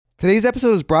Today's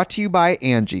episode is brought to you by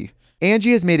Angie.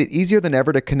 Angie has made it easier than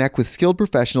ever to connect with skilled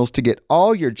professionals to get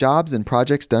all your jobs and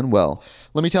projects done well.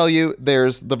 Let me tell you,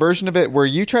 there's the version of it where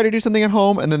you try to do something at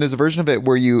home, and then there's a version of it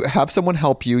where you have someone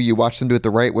help you, you watch them do it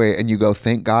the right way, and you go,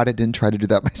 thank God I didn't try to do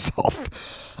that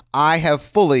myself. I have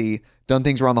fully done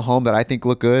things around the home that I think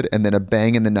look good, and then a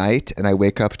bang in the night, and I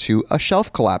wake up to a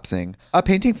shelf collapsing, a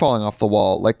painting falling off the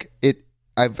wall.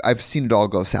 I've seen it all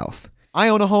go south. I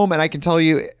own a home, and I can tell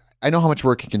you, I know how much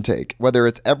work it can take. Whether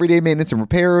it's everyday maintenance and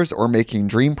repairs or making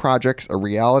dream projects a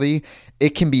reality,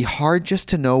 it can be hard just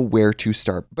to know where to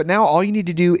start. But now all you need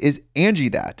to do is Angie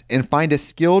that and find a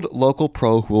skilled local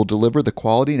pro who will deliver the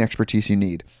quality and expertise you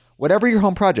need. Whatever your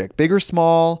home project, big or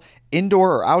small,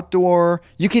 indoor or outdoor,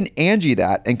 you can Angie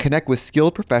that and connect with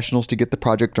skilled professionals to get the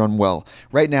project done well.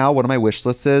 Right now, one of my wish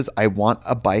lists is I want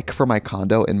a bike for my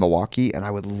condo in Milwaukee, and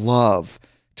I would love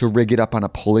to rig it up on a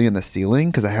pulley in the ceiling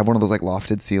because I have one of those like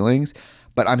lofted ceilings,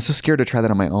 but I'm so scared to try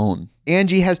that on my own.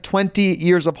 Angie has 20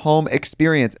 years of home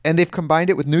experience, and they've combined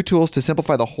it with new tools to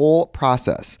simplify the whole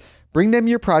process. Bring them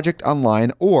your project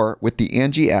online or with the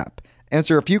Angie app.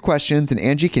 Answer a few questions and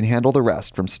Angie can handle the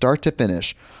rest from start to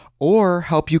finish, or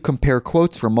help you compare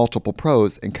quotes from multiple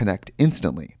pros and connect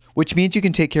instantly, which means you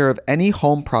can take care of any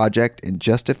home project in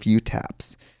just a few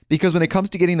taps. Because when it comes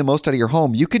to getting the most out of your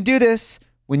home, you can do this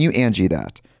when you Angie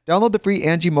that. Download the free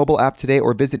Angie mobile app today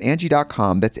or visit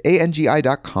Angie.com. That's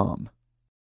ANGI.com.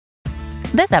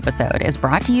 This episode is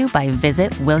brought to you by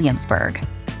Visit Williamsburg.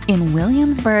 In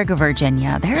Williamsburg,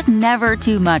 Virginia, there's never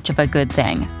too much of a good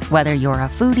thing. Whether you're a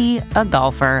foodie, a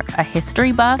golfer, a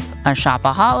history buff, a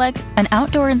shopaholic, an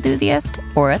outdoor enthusiast,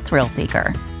 or a thrill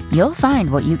seeker, you'll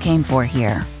find what you came for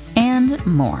here and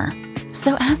more.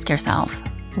 So ask yourself,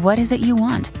 what is it you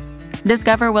want?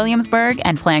 Discover Williamsburg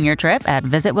and plan your trip at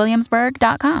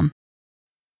visitwilliamsburg.com.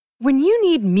 When you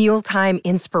need mealtime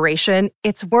inspiration,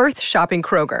 it's worth shopping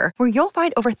Kroger, where you'll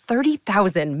find over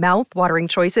 30,000 mouth-watering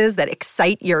choices that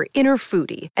excite your inner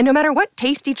foodie. And no matter what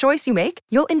tasty choice you make,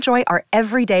 you'll enjoy our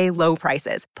everyday low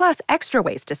prices, plus extra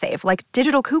ways to save, like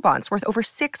digital coupons worth over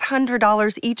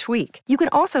 $600 each week. You can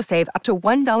also save up to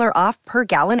 $1 off per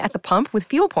gallon at the pump with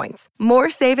fuel points.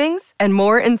 More savings and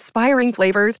more inspiring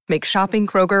flavors make shopping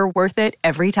Kroger worth it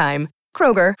every time.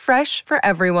 Kroger, fresh for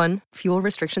everyone. Fuel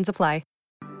restrictions apply.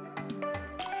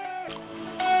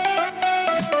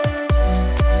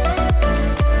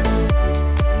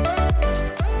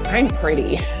 I'm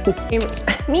pretty.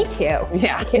 Me too.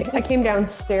 Yeah. I came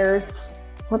downstairs,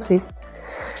 whoopsies,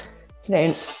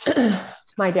 today, and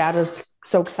my dad was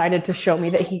so excited to show me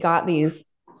that he got these,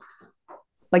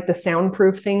 like the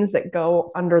soundproof things that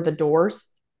go under the doors.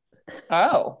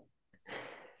 Oh.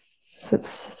 So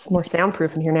it's more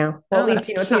soundproof in here now. Well, Oh, at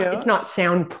least, that's it's not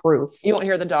soundproof. You won't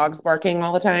hear the dogs barking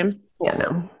all the time? Yeah,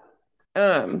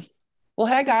 no. Well,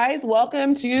 hey guys,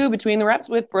 welcome to Between the Reps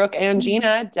with Brooke and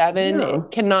Jeanna. Devin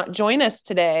cannot join us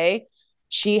today.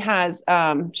 She has,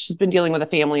 she's been dealing with a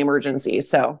family emergency.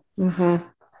 So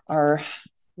our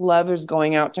love is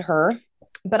going out to her.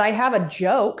 But I have a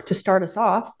joke to start us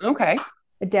off. Okay.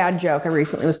 A dad joke I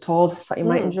recently was told. Thought you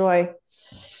might enjoy.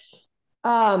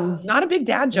 Not a big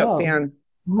dad joke fan.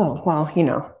 Oh, well,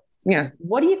 Yeah.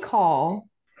 What do you call?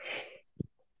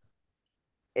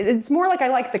 It's more like I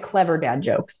like the clever dad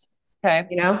jokes. Okay.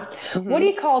 What do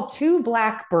you call two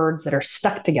black birds that are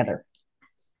stuck together?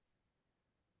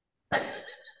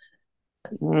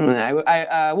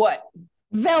 What?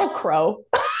 Velcro.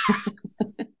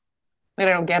 I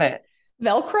don't get it.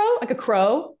 Velcro, like a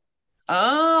crow.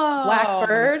 Oh, Black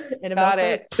bird and a got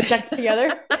Velcro it. stuck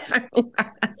together.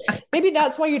 Maybe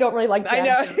that's why you don't really like. I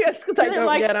know. It's because I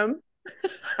don't get them.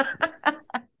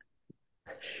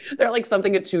 They're like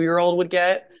something a 2-year-old would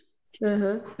get.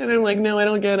 And I'm like, no, I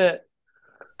don't get it.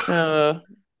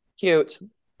 Cute.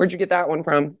 Where'd you get that one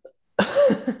from?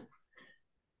 I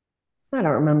don't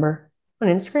remember. On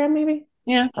Instagram, maybe?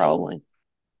 Yeah, probably.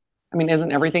 I mean,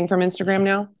 isn't everything from Instagram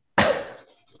now?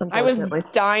 I was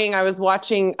dying. I was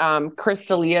watching Chris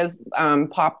D'Elia's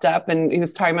popped up, and he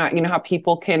was talking about, how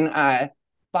people can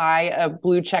buy a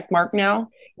blue check mark now.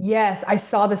 Yes, I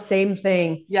saw the same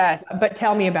thing. Yes. But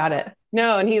tell me about it.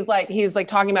 No, and he's like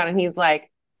talking about it, and he's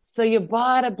like, so you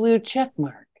bought a blue check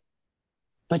mark,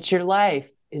 but your life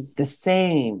is the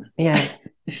same. Yeah.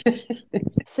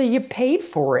 So you paid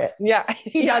for it. Yeah.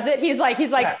 He does it. He's like,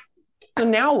 yeah. So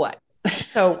now what?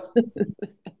 So you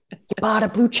bought a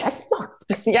blue check mark.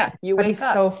 Yeah. You wake he's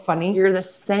up. So funny. You're the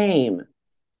same.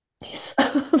 He's so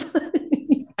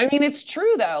funny. I mean, it's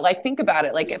true though. Like, think about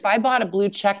it. Like if I bought a blue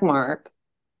check mark,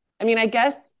 I mean, I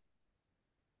guess,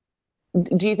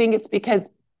 do you think it's because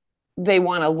they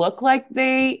want to look like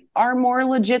they are more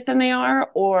legit than they are,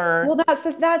 or well, that's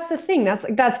the thing.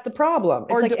 That's the problem.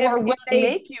 It's or like or will they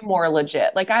make you more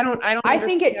legit? Like I don't I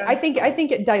think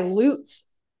it dilutes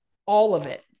all of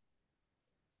it.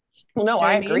 No,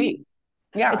 I agree.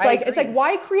 Yeah, it's like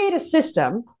why create a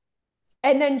system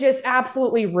and then just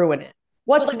absolutely ruin it?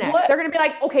 What's like, next? They're going to be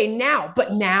like, okay, now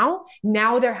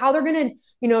they're going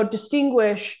to,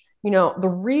 distinguish, the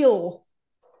real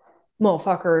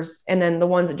motherfuckers and then the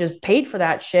ones that just paid for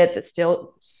that shit that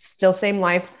still same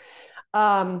life.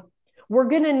 We're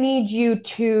going to need you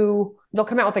to, they'll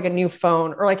come out with like a new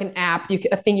phone or like an app,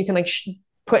 a thing you can like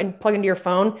plug into your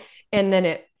phone. And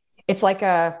then it's like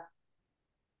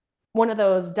one of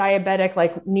those diabetic,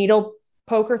 like needle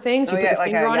poker things. You put your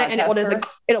finger on it and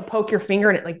it'll poke your finger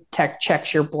and it like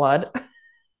checks your blood.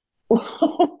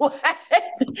 What?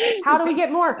 How do we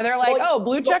get more? And they're like,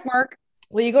 blue check mark.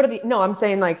 Well, you go to no, I'm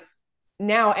saying like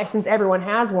now, since everyone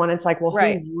has one, it's like, well,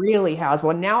 who really has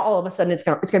one? Now, all of a sudden it's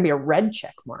going to be a red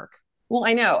check mark. Well,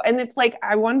 I know. And it's like,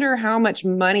 I wonder how much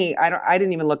money, I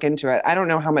didn't even look into it. I don't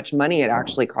know how much money it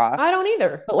actually costs. I don't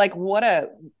either. But like, what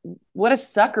a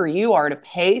sucker you are to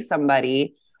pay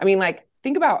somebody. I mean, like,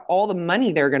 think about all the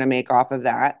money they're going to make off of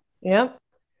that. Yeah.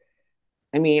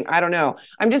 I mean, I don't know.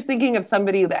 I'm just thinking of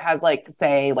somebody that has like,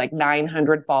 say, like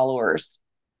 900 followers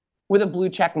with a blue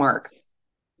check mark.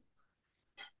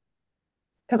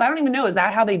 Because I don't even know, is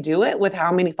that how they do it with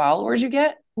how many followers you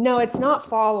get? No, it's not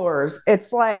followers.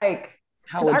 It's like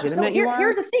how legitimate you are.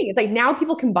 Here's the thing. It's like now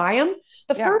people can buy them.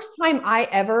 The first time I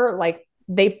ever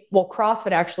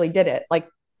CrossFit actually did it. Like,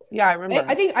 yeah, I remember.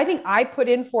 I think I put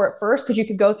in for it first because you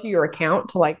could go through your account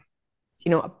to like,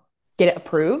 get it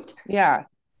approved. Yeah.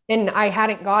 And I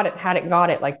hadn't got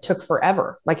it, like took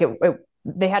forever. Like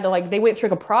they had to they went through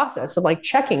a process of like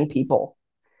checking people.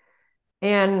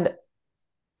 And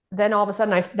then all of a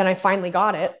sudden I finally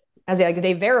got it as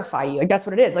they verify you. Like that's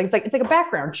what it is. Like it's like a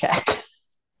background check.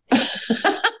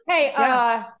 Hey,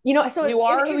 so you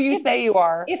are who you say you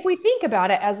are. If we think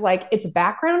about it as like it's a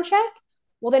background check,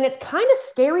 well, then it's kind of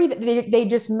scary that they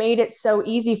just made it so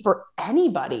easy for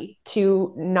anybody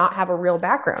to not have a real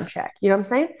background check. You know what I'm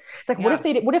saying? It's like, what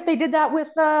if they did that with,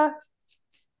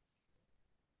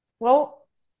 well,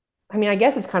 I mean, I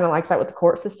guess it's kind of like that with the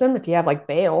court system. If you have like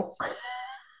bail,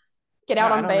 get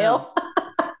out on bail.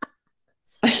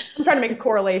 I'm trying to make a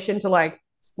correlation to like,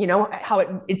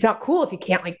 how it's not cool if you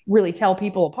can't like really tell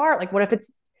people apart. Like, what if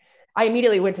I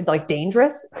immediately went to like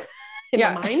dangerous. In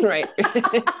my mind. Right.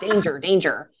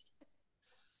 danger.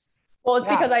 Well,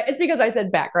 it's because I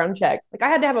said background check. Like I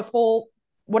had to have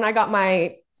when I got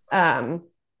my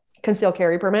concealed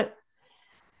carry permit,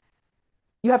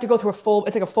 you have to go through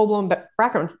it's like a full-blown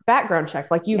background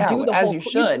check. Like you do the as you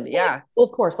should. Yeah. Well,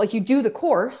 of course, like you do the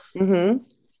course and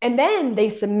then they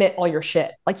submit all your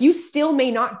shit. Like you still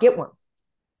may not get one.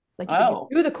 Like you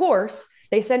do the course,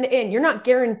 they send it in. You're not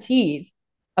guaranteed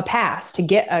a pass to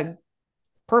get a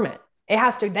permit. It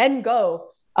has to then go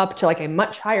up to like a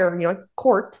much higher,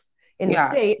 court in the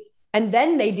state. And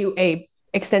then they do a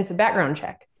extensive background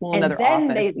check. Well, and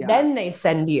then they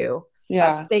send you.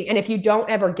 Yeah. And if you don't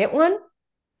ever get one,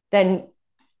 then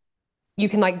you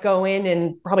can like go in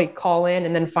and probably call in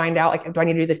and then find out like, do I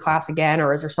need to do the class again?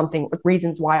 Or is there something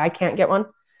reasons why I can't get one?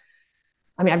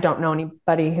 I mean, I don't know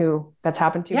anybody who that's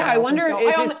happened to. Yeah. I wonder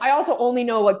I also only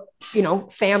know like,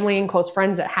 family and close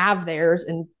friends that have theirs.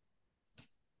 And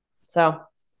so,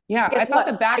 yeah, I thought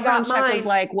the background check was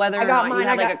like whether or not you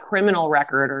had like a criminal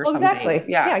record or something. Exactly.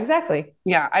 Yeah, exactly.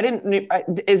 Yeah, I didn't.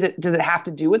 Does it have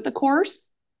to do with the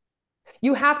course?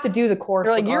 You have to do the course.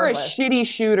 You're like regardless. You're a shitty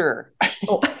shooter.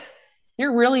 Oh.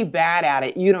 You're really bad at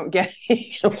it. You don't get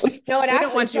it. We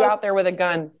don't want you out there with a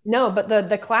gun. No, but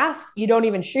the class you don't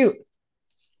even shoot.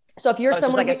 So if you're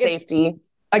someone like a safety,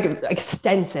 like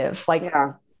extensive, like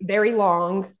very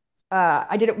long.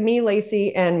 I did it. Me,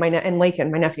 Lacey, and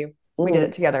Lakin, my nephew. We did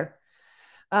it together.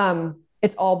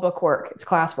 It's all book work. It's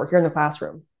classwork. You're in the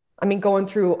classroom. I mean, going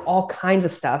through all kinds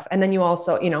of stuff. And then you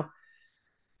also,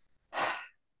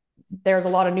 there's a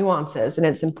lot of nuances and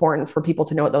it's important for people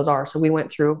to know what those are. So we went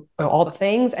through all the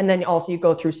things. And then also you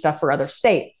go through stuff for other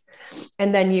states.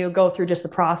 And then you go through just the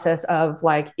process of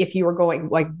like, if you were going,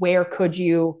 like, where could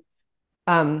you,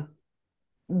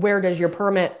 where does your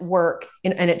permit work?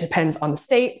 And it depends on the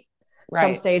state.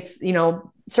 Right. Some states,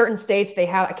 certain states they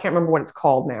have, I can't remember what it's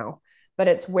called now, but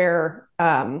it's where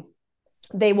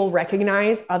they will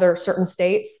recognize other certain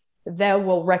states. They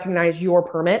will recognize your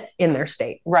permit in their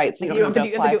state. Right. So you don't have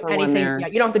to apply for anything. One there. Yeah,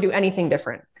 you don't have to do anything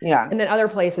different. Yeah. And then other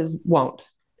places won't.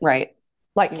 Right.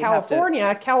 Like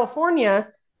California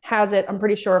has it. I'm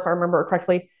pretty sure if I remember it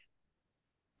correctly,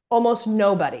 almost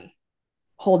nobody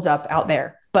holds up out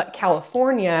there. But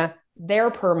California, their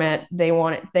permit, they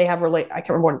have I can't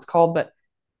remember what it's called, but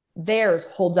theirs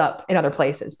holds up in other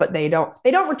places, but they don't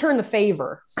return the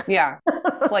favor. Yeah.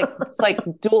 It's like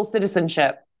dual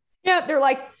citizenship. Yeah. They're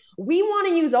like, we want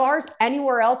to use ours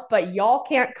anywhere else, but y'all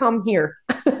can't come here.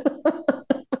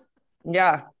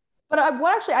 Yeah. But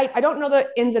I don't know the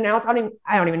ins and outs. I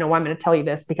don't even know why I'm going to tell you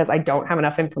this because I don't have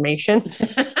enough information.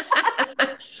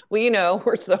 Well,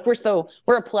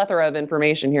 we're a plethora of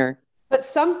information here. But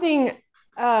something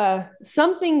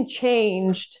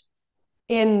changed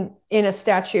in a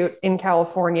statute in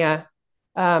California,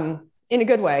 in a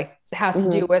good way. It has to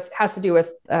do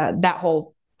with that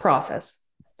whole process.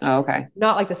 Oh, okay.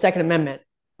 Not like the Second Amendment,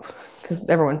 because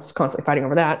everyone's constantly fighting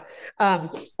over that.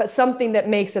 But something that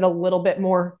makes it a little bit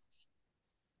more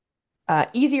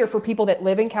easier for people that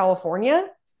live in California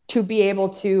to be able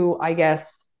to, I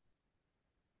guess,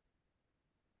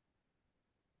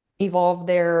 evolve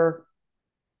their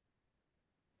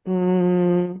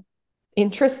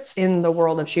interests in the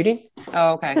world of shooting.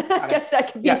 Oh, okay. I guess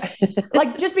that could be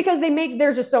like, just because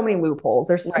there's just so many loopholes.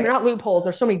 There's not loopholes.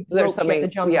 There's so many ropes you have to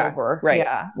jump over. Right.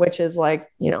 Yeah. Which is like,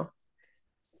 I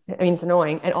mean, it's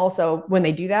annoying. And also when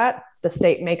they do that, the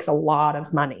state makes a lot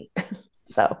of money.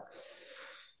 So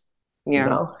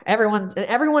yeah, everyone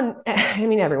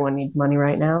needs money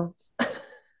right now.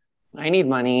 I need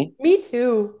money. Me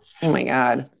too. Oh my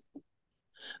God.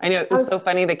 I know, it was so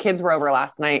funny. The kids were over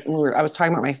last night and I was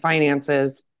talking about my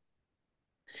finances,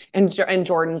 and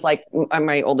Jordan's like,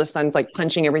 my oldest son's like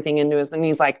punching everything into his, and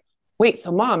he's like, wait,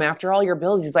 so Mom, after all your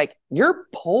bills, he's like, you're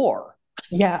poor.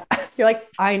 Yeah. You're like,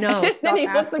 I know. And then he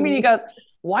looks at me and he goes,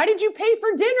 why did you pay for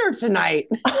dinner tonight?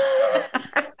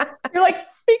 You're like,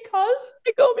 because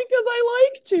I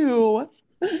like to.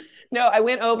 No, I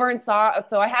went over and so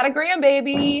I had a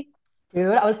grandbaby.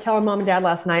 Dude, I was telling Mom and Dad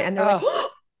last night, and they're like,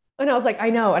 and I was like, I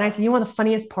know. And I said, you know what the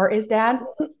funniest part is, Dad?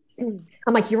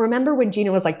 I'm like, you remember when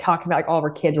Jeanna was like talking about like all of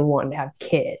her kids were wanting to have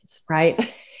kids,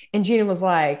 right? And Jeanna was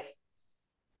like,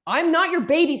 I'm not your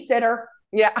babysitter.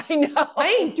 Yeah, I know.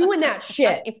 I ain't doing that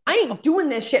shit. I ain't doing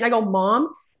this shit. And I go,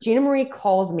 Mom, Jeanna Marie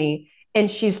calls me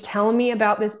and she's telling me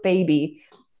about this baby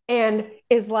and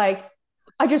is like,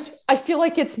 I feel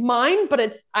like it's mine,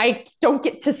 but I don't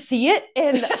get to see it.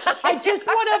 And I just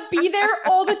want to be there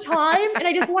all the time. And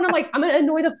I just want to I'm going to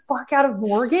annoy the fuck out of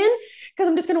Morgan because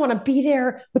I'm just going to want to be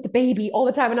there with the baby all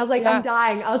the time. And I was like, I'm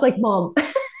dying. I was like, Mom.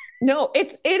 No, it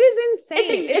is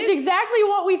insane. It's exactly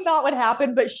what we thought would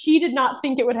happen, but she did not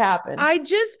think it would happen. I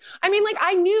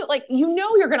knew,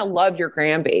 you're going to love your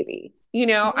grandbaby.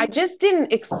 I just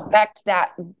didn't expect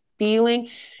that feeling.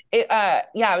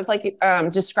 I was like,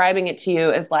 describing it to you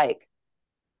as like,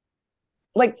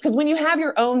 because when you have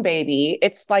your own baby,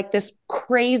 it's like this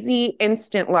crazy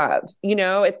instant love,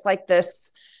 it's like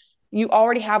this, you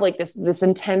already have like this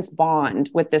intense bond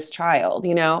with this child,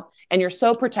 and you're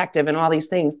so protective and all these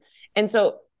things. And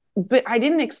so, but I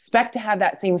didn't expect to have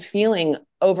that same feeling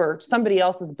over somebody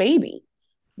else's baby.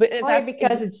 But it's probably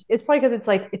because it's your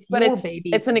baby.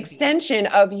 It's an extension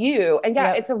of you. And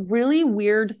it's a really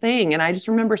weird thing. And I just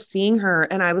remember seeing her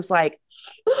and I was like,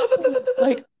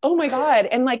 oh my God.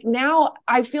 And like, now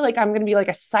I feel like I'm going to be like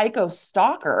a psycho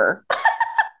stalker. I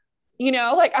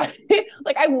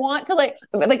want to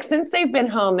since they've been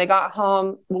home, they got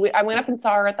home. I went up and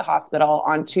saw her at the hospital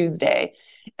on Tuesday.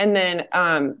 And then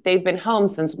they've been home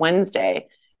since Wednesday.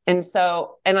 And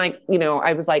so, I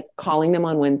was like calling them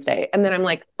on Wednesday, and then I'm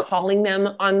like calling them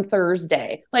on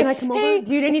Thursday. Like, can I come over?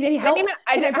 Do you need any help?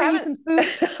 Can I bring you some food?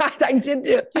 I did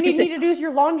do. Do you need me to do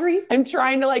your laundry? I'm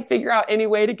trying to figure out any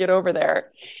way to get over there.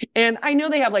 And I know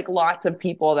they have lots of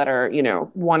people that are,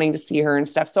 wanting to see her and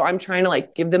stuff. So I'm trying to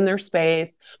give them their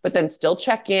space, but then still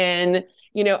check in,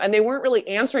 and they weren't really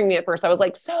answering me at first. I was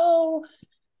like, so,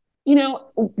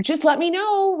 just let me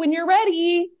know when you're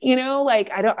ready, I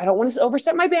don't want to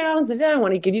overstep my bounds. I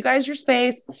want to give you guys your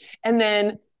space. And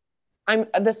then I'm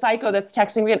the psycho that's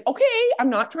texting me again. Okay, I'm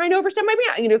not trying to overstep my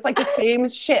bounds. It's like the same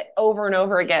shit over and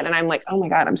over again. And I'm like, oh my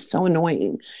God, I'm so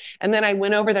annoying. And then I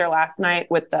went over there last night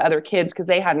with the other kids because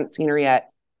they hadn't seen her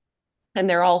yet. And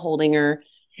they're all holding her.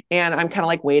 And I'm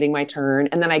kind of waiting my turn.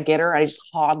 And then I get her, I just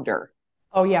hogged her.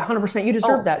 Oh yeah, 100%. You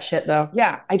deserve that shit though.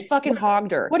 Yeah, I fucking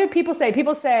hogged her. What do people say?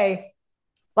 People say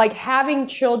having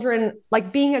children,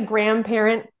 being a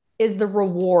grandparent is the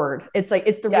reward. It's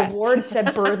the reward to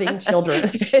birthing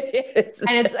children. It is.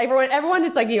 And it's everyone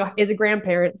that's is a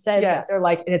grandparent says that. They're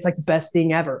and it's the best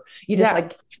thing ever. You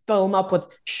just fill them up with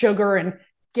sugar and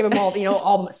give them all,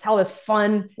 all this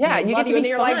fun. Yeah, you get to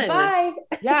be fun. You're bye.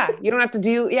 Yeah, you don't have to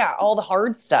do all the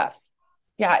hard stuff.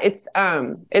 Yeah, it's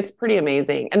pretty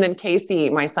amazing. And then Casey,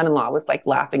 my son-in-law, was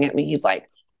laughing at me. He's like,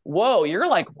 whoa, you're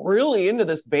like really into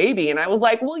this baby. And I was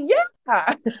like, well,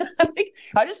 yeah. Like,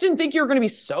 I just didn't think you were going to be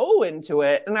so into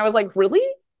it. And I was like, really?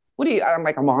 What do you, I'm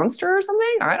like a monster or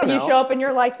something? I don't know. You show up and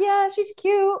you're like, yeah, she's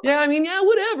cute. Yeah, I mean, yeah,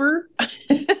 whatever.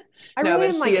 I No, really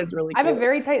but am she is really I have cute. a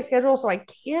very tight schedule, so I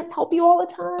can't help you all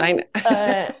the time.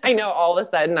 I know all of a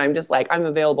sudden I'm just like, I'm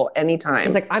available anytime.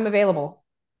 It's like, I'm available.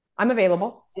 I'm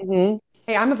available. Mhm.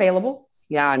 Hey, I'm available.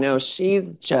 Yeah, no,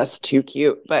 she's just too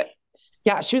cute. But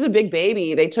yeah, she was a big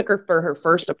baby. They took her for her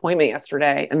first appointment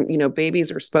yesterday. And, you know,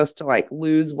 babies are supposed to like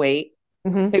lose weight.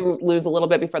 Mm-hmm. They lose a little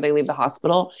bit before they leave the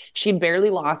hospital. She'd barely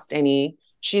lost any.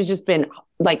 She's just been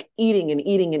like eating and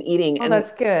eating and eating. Oh, and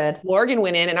that's good. Morgan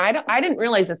went in, and I didn't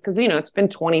realize this because, you know, it's been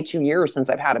 22 years since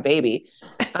I've had a baby.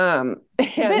 Has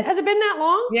it been that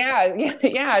long? Yeah,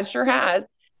 it sure has.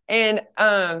 And,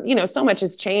 you know, so much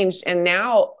has changed. And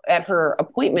now at her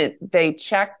appointment, they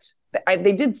checked,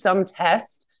 they did some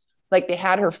tests, like they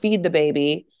had her feed the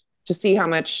baby to see how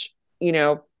much, you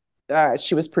know,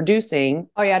 she was producing.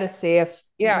 Oh, yeah, to see if.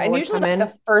 And usually like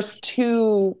the first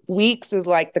 2 weeks is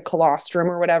like the colostrum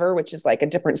or whatever, which is like a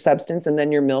different substance. And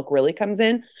then your milk really comes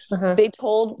in. Uh-huh. They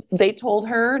told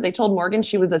Morgan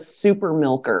she was a super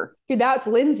milker. Dude, that's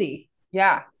Lindsay.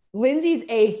 Yeah. Lindsay's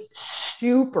a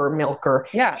super milker.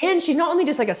 Yeah. And she's not only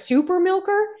just like a super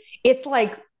milker, it's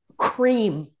like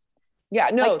cream. Yeah,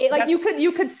 no. Like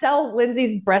you could sell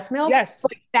Lindsay's breast milk. Yes.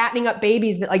 Like fattening up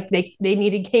babies that like they need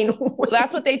to gain weight. Well,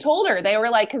 that's what they told her. They were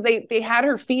like, because they had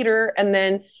her feed her and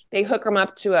then they hook them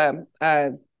up to like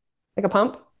a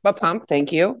pump. A pump.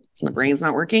 Thank you. My brain's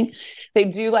not working. They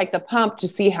do like the pump to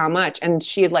see how much. And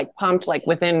she had like pumped like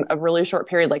within a really short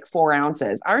period, like 4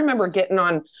 ounces. I remember getting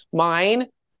on mine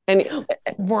and just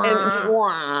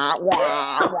wah,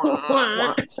 wah,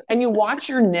 wah. And you watch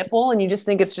your nipple and you just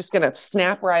think it's just going to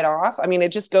snap right off. I mean,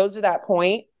 it just goes to that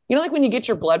point. You know, like when you get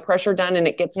your blood pressure done and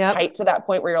it gets tight to that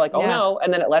point where you're like, oh no,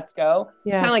 and then it lets go.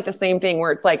 Yeah. Kind of like the same thing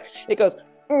where it's like, it goes,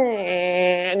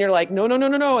 and you're like, no. And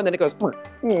then it goes,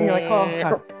 and you're like, oh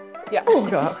God. Yeah. Oh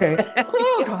God. Okay.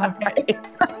 Oh God. Okay.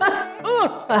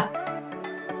 Oh.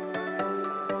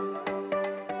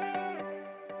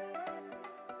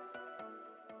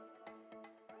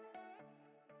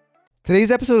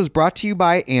 Today's episode is brought to you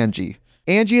by Angie.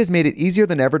 Angie has made it easier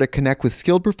than ever to connect with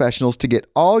skilled professionals to get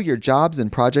all your jobs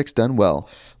and projects done well.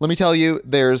 Let me tell you,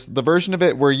 there's the version of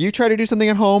it where you try to do something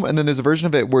at home, and then there's a version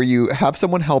of it where you have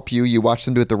someone help you, you watch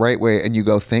them do it the right way, and you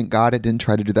go, thank God I didn't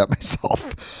try to do that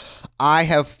myself. I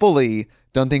have fully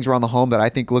done things around the home that I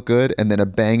think look good, and then a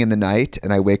bang in the night,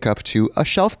 and I wake up to a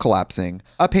shelf collapsing,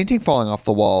 a painting falling off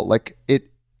the wall. Like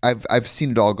I've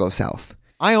seen it all go south.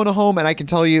 I own a home, and I can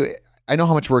tell you, I know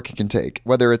how much work it can take.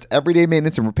 Whether it's everyday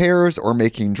maintenance and repairs or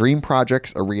making dream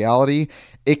projects a reality,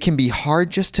 it can be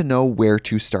hard just to know where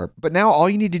to start. But now all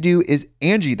you need to do is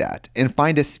Angie that and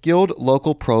find a skilled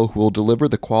local pro who will deliver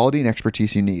the quality and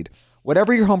expertise you need.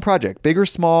 Whatever your home project, big or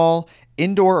small,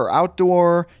 indoor or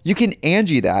outdoor, you can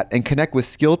Angie that and connect with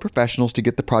skilled professionals to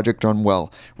get the project done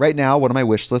well. Right now, one of my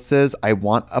wish lists is I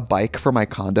want a bike for my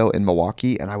condo in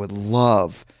Milwaukee, and I would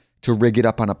love to rig it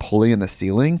up on a pulley in the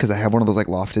ceiling because I have one of those like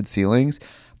lofted ceilings,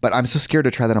 but I'm so scared to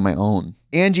try that on my own.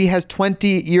 Angie has 20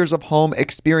 years of home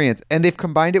experience, and they've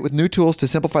combined it with new tools to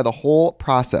simplify the whole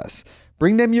process.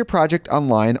 Bring them your project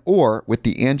online or with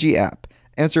the Angie app.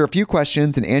 Answer a few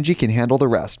questions and Angie can handle the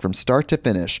rest from start to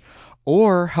finish,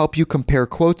 or help you compare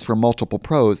quotes from multiple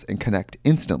pros and connect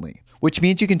instantly, which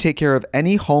means you can take care of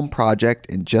any home project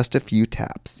in just a few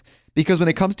taps. Because when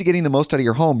it comes to getting the most out of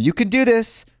your home, you can do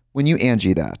this when you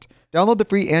Angie that. Download the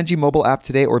free Angie mobile app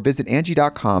today or visit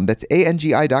Angie.com. That's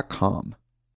ANGI.com.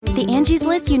 The Angie's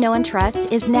List you know and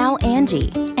trust is now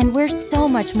Angie, and we're so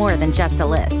much more than just a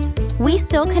list. We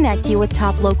still connect you with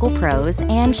top local pros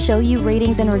and show you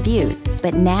ratings and reviews,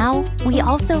 but now we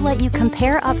also let you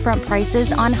compare upfront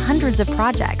prices on hundreds of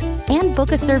projects and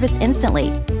book a service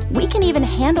instantly. We can even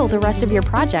handle the rest of your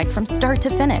project from start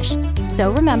to finish.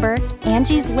 So remember,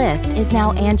 Angie's List is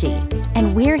now Angie,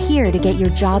 and we're here to get your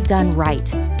job done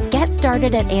right. Get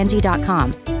started at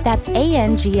Angie.com. That's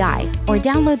ANGI, or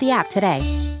download the app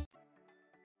today.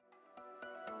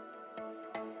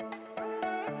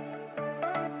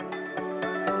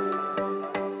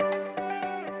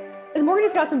 Morgan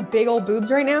has got some big old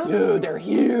boobs right now. Dude, they're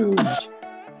huge.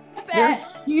 They're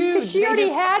huge. She already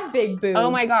had big boobs. Oh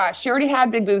my gosh, she already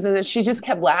had big boobs, and then she just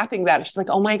kept laughing about it. She's like,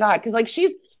 "Oh my God," because like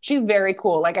she's very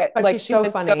cool. Like she's so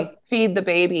funny. Feed the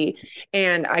baby,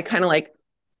 and I kind of like,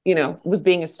 you know, was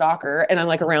being a stalker, and I'm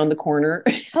like around the corner.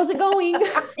 How's it going?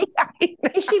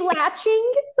 Is she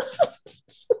latching?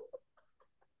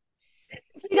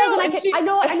 She doesn't. I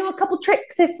know a couple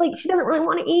tricks if like she doesn't really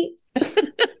want to eat.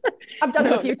 I've done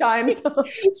it a few times.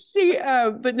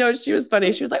 But no, she was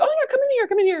funny. She was like, "Oh yeah,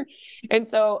 come in here." And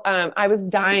so I was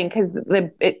dying because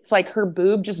it's like her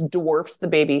boob just dwarfs the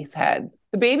baby's head.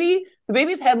 The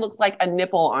baby's head looks like a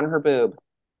nipple on her boob.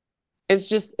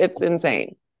 It's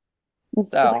insane.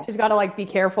 So it's like she's got to like be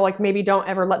careful. Like maybe don't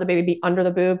ever let the baby be under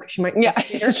the boob because she might.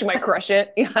 She might crush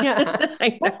it. Yeah.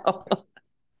 I know.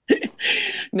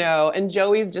 No, and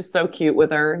Joey's just so cute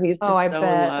with her. He's just so in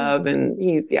love, and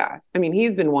he's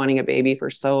been wanting a baby for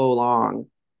so long.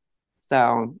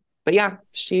 So, but yeah,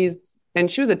 she was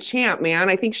a champ, man.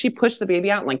 I think she pushed the baby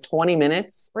out in like 20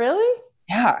 minutes. Really?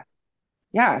 Yeah.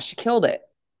 Yeah, she killed it.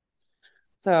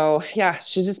 So yeah,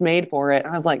 she's just made for it.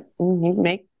 I was like, you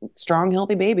make strong,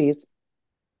 healthy babies.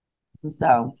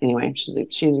 So anyway, she's a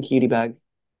cutie bug.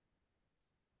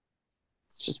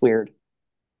 It's just weird.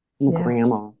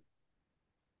 Grandma.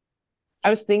 I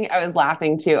was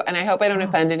laughing too, and I hope I don't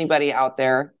offend anybody out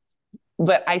there,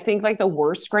 but I think like the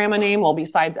worst grandma name, well,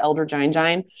 besides Elder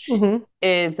Jine,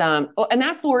 is and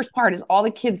that's the worst part is all the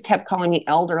kids kept calling me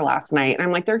Elder last night, and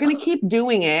I'm like, they're gonna keep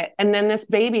doing it, and then this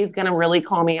baby is gonna really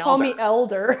call me Elder. Call me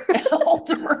Elder.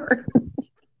 Elder.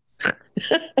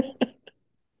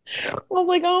 I was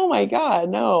like, oh my God,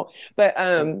 no, but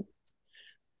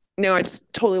no, I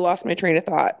just totally lost my train of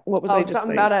thought. What was I just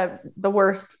something saying? About the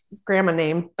worst grandma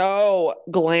name. Oh,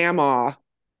 Glamma.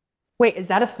 Wait, is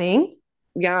that a thing?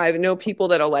 Yeah, I know people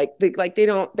that are like they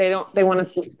want to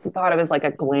thought of as like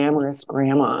a glamorous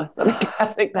grandma. So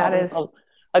they call themselves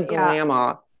a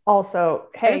glamma. Also,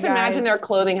 hey, just imagine their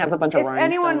clothing has a bunch of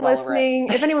rhinestones all over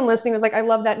it. If anyone listening was like, I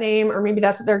love that name, or maybe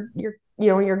that's what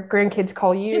your grandkids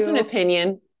call you. It's just an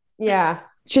opinion. Yeah.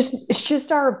 It's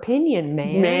just our opinion,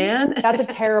 man. That's a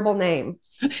terrible name.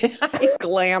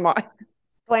 Glamma.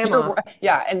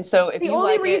 Yeah, and so if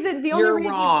you're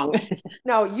wrong.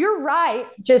 No, you're right.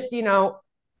 Just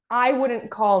I wouldn't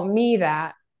call me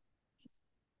that.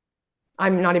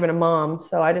 I'm not even a mom,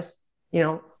 so I just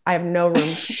I have no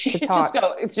room to talk.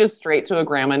 It's just straight to a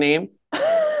grandma name.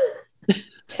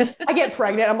 I get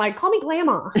pregnant. I'm like, call me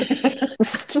Grandma.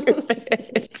 Stupid.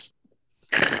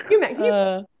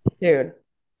 Dude.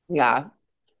 Yeah.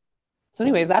 So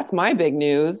anyways, that's my big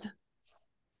news.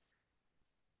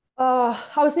 I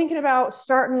was thinking about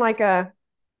starting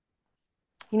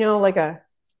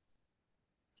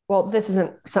well, this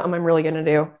isn't something I'm really going to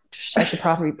do. I should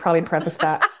probably preface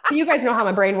that. But you guys know how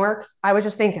my brain works. I was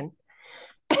just thinking.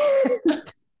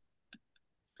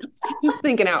 Just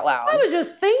thinking out loud. I was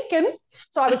just thinking.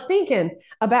 So I was thinking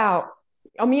about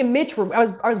me and Mitch I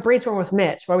was brainstorming with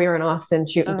Mitch while we were in Austin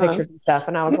shooting pictures and stuff.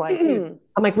 And I was like, dude,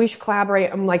 I'm like, we should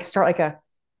collaborate. I'm like, start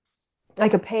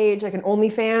like a page, like an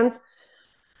OnlyFans.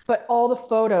 But all the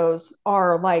photos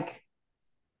are like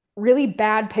really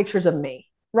bad pictures of me.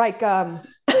 Like, like,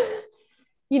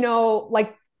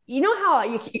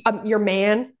 how your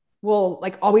man will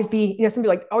like always be, somebody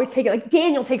like always take it. Like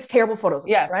Daniel takes terrible photos.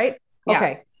 Yes. Us, right. Yeah.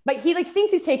 Okay. But he like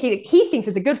thinks he thinks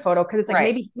it's a good photo. Cause it's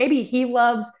like, maybe he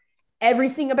loves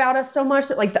everything about us so much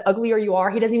that like the uglier you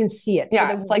are, he doesn't even see it.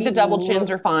 Yeah. It's like the double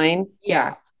chins are fine.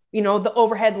 Yeah. The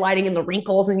overhead lighting and the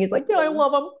wrinkles. And he's like, I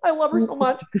love him. I love her so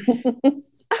much.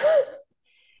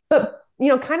 But,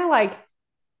 kind of like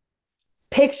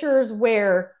pictures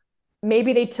where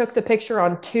maybe they took the picture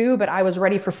on 2, but I was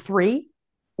ready for 3.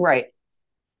 Right.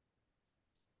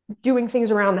 Doing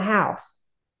things around the house.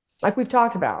 Like we've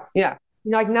talked about. Yeah.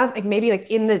 Like nothing, like maybe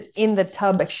like in the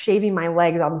tub, like shaving my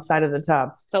legs on the side of the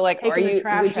tub. So like,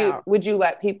 would you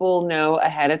let people know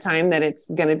ahead of time that it's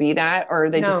going to be that, or are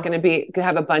they just going to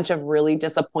have a bunch of really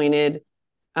disappointed?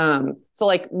 So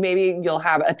like maybe you'll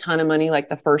have a ton of money like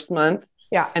the first month.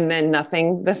 Yeah. And then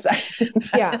nothing the second.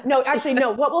 Yeah. No, actually,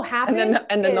 no. What will happen?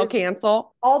 and then they'll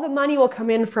cancel. All the money will come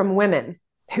in from women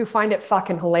who find it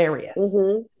fucking hilarious.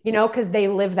 Mm-hmm. Because they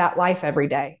live that life every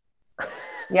day.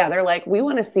 Yeah, they're like, we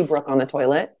want to see Brooke on the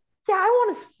toilet. Yeah,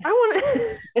 I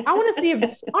want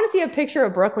to see a picture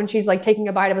of Brooke when she's like taking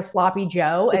a bite of a sloppy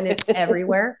Joe and it's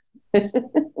everywhere. It's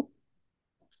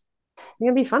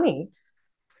gonna be funny.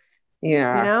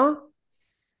 Yeah.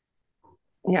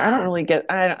 Yeah, I don't really get.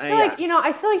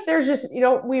 I feel like there's just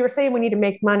we were saying we need to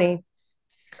make money.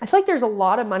 I feel like there's a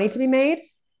lot of money to be made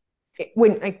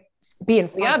when like being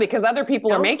funny. Yeah, because other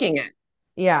people are making it.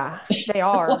 Yeah, they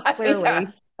are clearly. Yeah.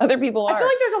 Other people are. I feel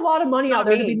like there's a lot of money out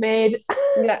there to be made.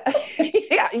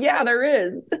 Yeah. yeah, there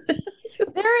is.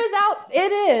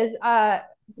 It is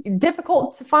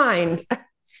difficult to find.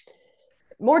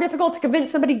 More difficult to convince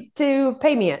somebody to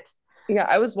pay me it. Yeah,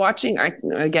 I was watching a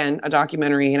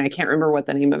documentary, and I can't remember what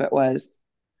the name of it was,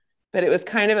 but it was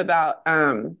kind of about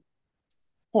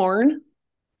porn.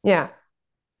 Yeah.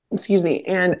 Excuse me.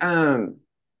 And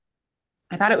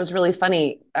I thought it was really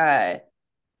funny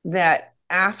that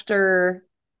after,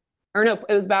 or no,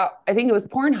 it was about, I think it was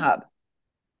Pornhub.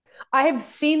 I have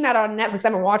seen that on Netflix. I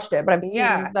haven't watched it, but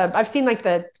I've seen like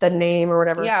the name or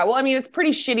whatever. Yeah. Well, I mean, it's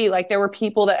pretty shitty. Like there were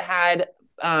people that had,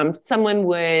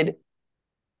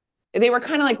 they were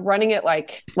kind of like running it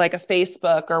like a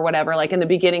Facebook or whatever, like in the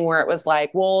beginning where it was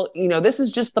like, well, this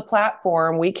is just the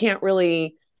platform. We can't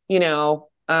really, be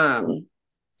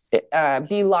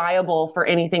liable for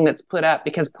anything that's put up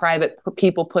because private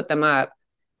people put them up.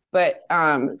 But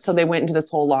so they went into this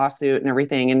whole lawsuit and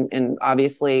everything. And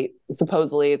obviously,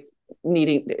 supposedly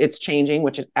it's changing,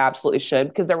 which it absolutely should,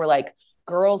 because there were like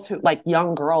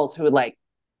young girls who would like,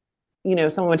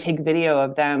 someone would take video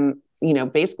of them,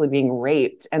 basically being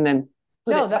raped and then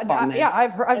put it up on this. Yeah,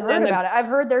 I've heard about it. I've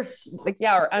heard there's like,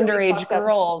 or underage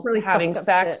girls having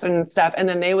sex and stuff. And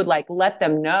then they would like let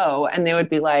them know, and they would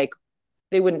be like,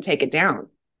 they wouldn't take it down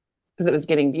because it was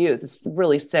getting views. It's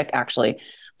really sick, actually.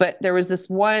 But there was this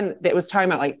one that was talking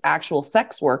about like actual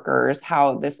sex workers,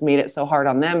 how this made it so hard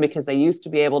on them because they used to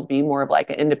be able to be more of like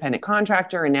an independent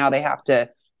contractor, and now they have to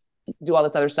do all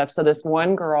this other stuff. So this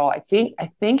one girl, I think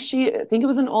it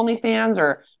was an OnlyFans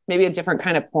or maybe a different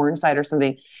kind of porn site or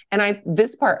something. And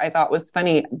this part I thought was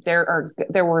funny. There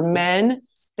were men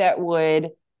that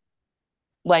would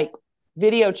like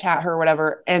video chat her or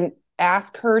whatever and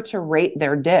ask her to rate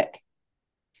their dick.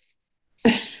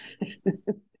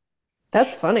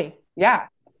 That's funny. Yeah.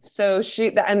 So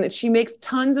she makes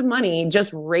tons of money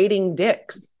just rating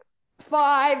dicks.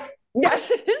 5. Yeah.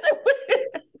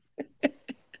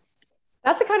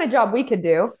 That's the kind of job we could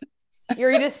do.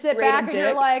 You just sit back and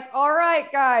you're like, all right,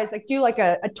 guys, like do like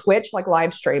a Twitch, like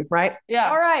live stream, right?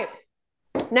 Yeah. All right.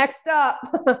 Next up,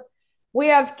 we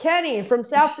have Kenny from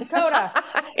South Dakota.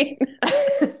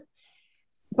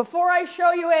 Before I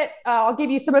show you it, I'll give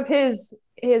you some of his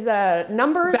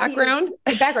numbers. Background.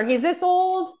 He's this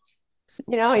old,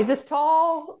 he's this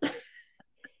tall.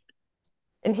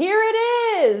 And here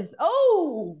it is.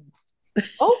 Oh,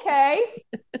 okay.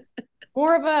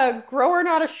 More of a grower,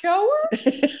 not a shower.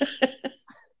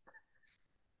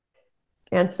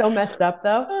 And so messed up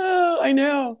though. Oh, I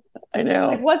know.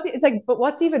 But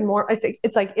what's even more?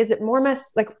 It's like, is it more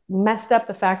messed up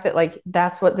the fact that like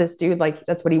that's what this dude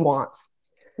that's what he wants,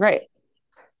 right?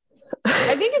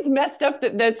 I think it's messed up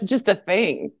that's just a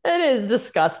thing. It is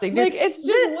disgusting. Like it's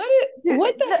just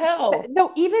what the hell?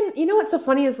 No, even what's so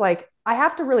funny is like I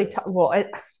have to really let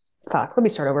me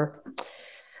start over.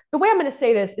 The way I'm going to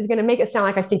say this is going to make it sound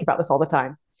like I think about this all the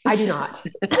time. I do not.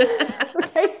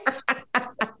 Okay.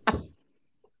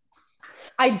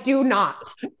 I do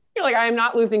not. You're like, I am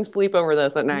not losing sleep over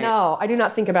this at night. No, I do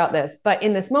not think about this. But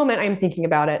in this moment, I am thinking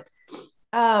about it.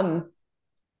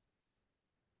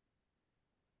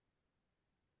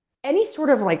 Any sort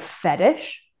of like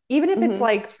fetish, even if it's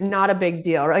like not a big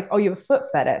deal, or like, oh, you have a foot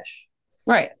fetish.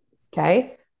 Right.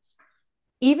 Okay.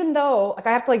 Even though like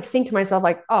I have to like think to myself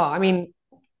like, oh, I mean,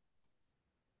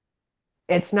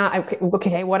 it's not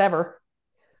okay, whatever.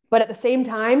 But at the same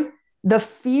time, the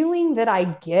feeling that I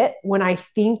get when I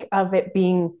think of it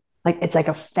being like, it's like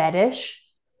a fetish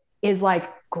is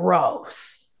like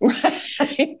gross.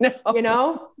 I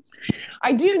know.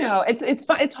 I do know.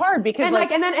 It's hard because and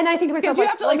I think to myself, you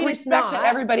have to like respect that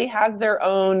everybody has their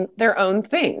own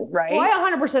thing, right? Well,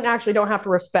 I 100% actually don't have to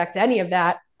respect any of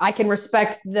that. I can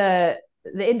respect the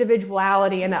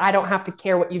individuality, and I don't have to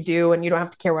care what you do, and you don't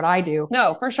have to care what I do.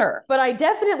 No, for sure. But I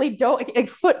definitely don't like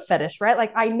foot fetish, right?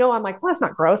 Like I know I'm like, well, that's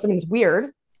not gross. I mean, it's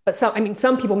weird, but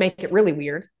some people make it really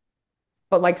weird.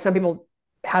 But like some people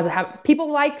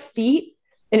people like feet,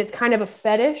 and it's kind of a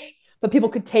fetish. But people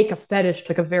could take a fetish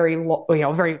to like a very,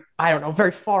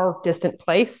 very far distant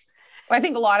place. Well, I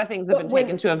think a lot of things have been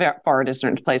taken to a very far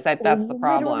distant place. That's the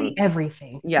problem.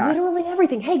 Everything. Yeah. Literally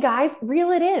everything. Hey guys, reel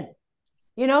it in.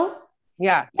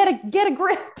 Yeah. Get a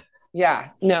grip. Yeah.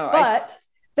 No. But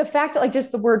the fact that like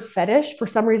just the word fetish for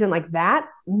some reason like that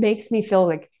makes me feel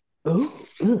like, ooh.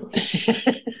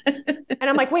 And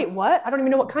I'm like, wait, what? I don't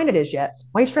even know what kind it is yet.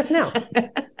 Why are you stressing out?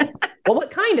 Well, what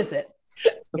kind is it?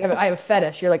 I have a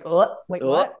fetish. You're like, oh, wait,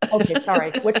 what? Okay,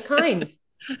 sorry. Which kind?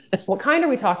 What kind are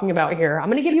we talking about here? I'm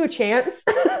going to give you a chance.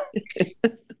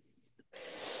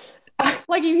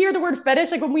 Like you hear the word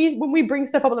fetish, like when we bring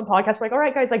stuff up on the podcast, we're like, all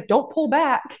right, guys, like don't pull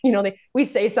back. We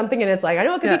say something and it's like, I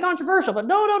know it can be controversial, but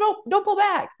no, don't pull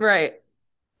back. Right.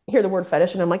 I hear the word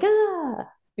fetish and I'm like, ah.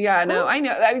 Yeah, no, I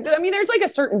know. I mean, there's like a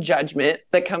certain judgment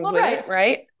that comes with it,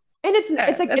 right? And it's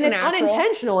like, and it's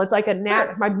unintentional. It's like a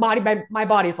my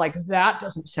body's like, that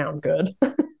doesn't sound good.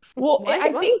 Well,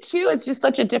 I think too, it's just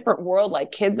such a different world.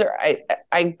 Like kids are,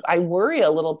 I worry a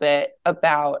little bit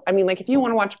about, I mean, like if you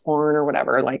want to watch porn or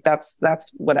whatever, like that's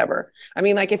whatever. I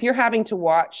mean, like if you're having to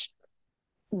watch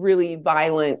really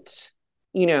violent,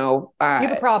 you know, you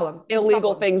have a problem.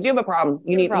 Illegal things, you have a problem.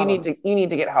 You need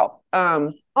to get help.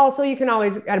 Also, you can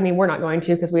always, I mean, we're not going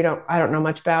to, because I don't know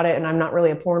much about it, and I'm not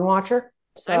really a porn watcher.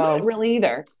 So I'm not really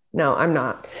either. No, I'm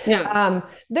not. Yeah.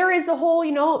 There is the whole,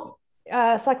 you know,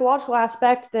 psychological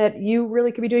aspect that you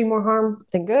really could be doing more harm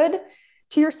than good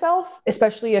to yourself,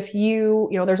 especially if you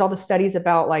know, there's all the studies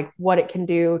about like what it can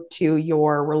do to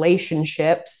your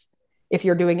relationships if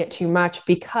you're doing it too much,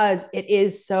 because it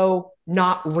is so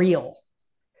not real.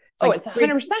 It's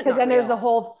 100%. Because then there's the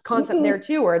whole concept there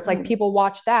too, where it's like people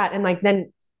watch that, and like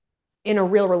then in a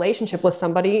real relationship with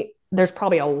somebody, there's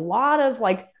probably a lot of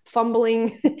like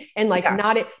fumbling and like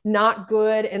not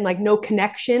good and like no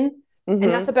connection. And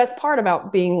that's the best part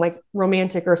about being like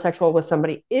romantic or sexual with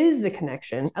somebody, is the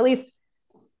connection. At least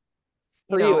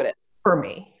for you it is. For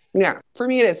me. Yeah, for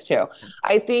me it is too.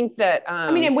 I think that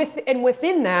I mean, and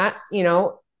within that, you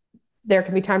know, there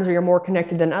can be times where you're more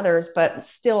connected than others, but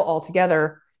still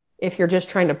altogether, if you're just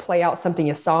trying to play out something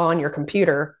you saw on your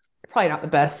computer, probably not the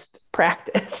best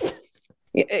practice.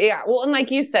 Yeah. Well, and like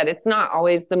you said, it's not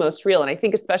always the most real. And I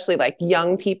think especially like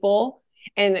young people,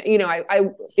 and, you know,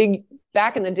 I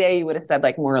back in the day, you would have said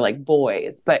like more like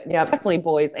boys, but definitely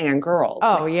boys and girls.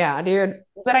 Oh yeah, dude.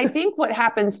 But I think what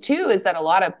happens too is that a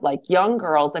lot of like young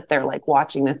girls, if they're like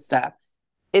watching this stuff,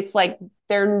 it's like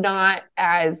they're not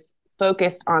as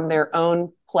focused on their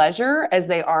own pleasure as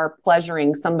they are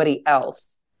pleasuring somebody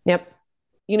else. Yep.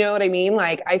 You know what I mean?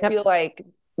 Like, I feel like,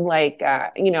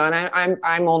 you know, and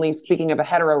I'm only speaking of a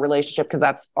hetero relationship because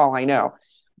that's all I know.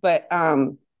 But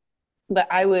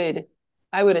I would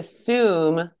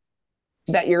assume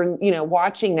that you're, you know,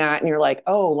 watching that and you're like,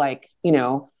 oh, like, you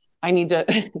know, I need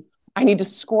to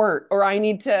squirt, or I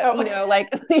need to, you know,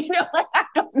 like, you know, like, I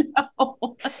don't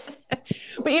know.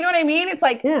 But you know what I mean? It's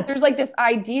like, there's like this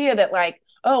idea that like,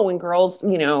 oh, when girls,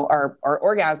 you know, are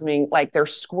orgasming, like they're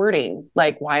squirting.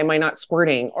 Like, why am I not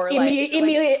squirting? Or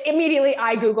immediately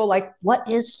I Google like, what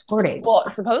is squirting? Well,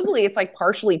 supposedly it's like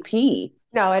partially pee.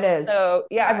 No, it is. So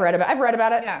yeah, I've read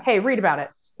about it. Yeah. Hey, read about it.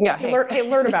 Yeah.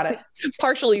 Learn about it.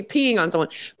 Partially peeing on someone.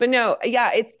 But no,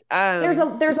 yeah, it's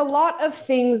there's a lot of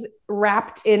things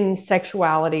wrapped in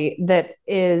sexuality that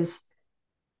is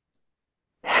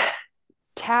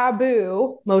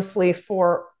taboo, mostly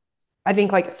for, I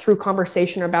think, like through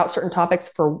conversation about certain topics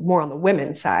for more on the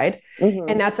women's side.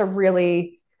 And that's a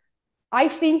really, I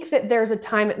think that there's a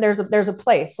time, there's a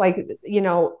place, like, you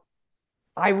know,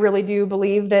 I really do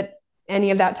believe that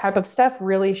any of that type of stuff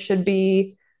really should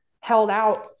be held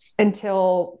out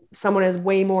until someone is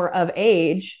way more of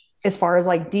age, as far as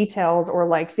like details or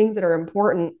like things that are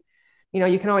important. You know,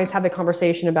 you can always have the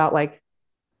conversation about like,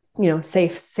 you know,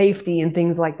 safety and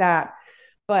things like that.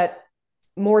 But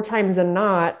more times than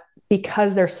not,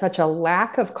 because there's such a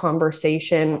lack of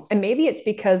conversation, and maybe it's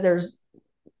because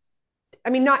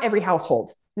not every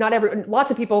household, lots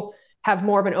of people have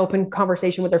more of an open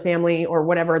conversation with their family or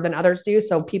whatever than others do.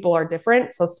 So people are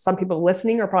different. So some people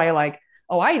listening are probably like,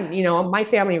 oh, my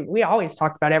family, we always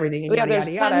talked about everything. And there's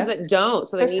tons that don't.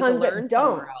 So they need to learn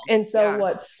somewhere else. And so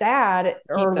what's sad,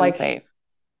 or like, safe.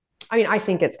 I mean, I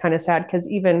think it's kind of sad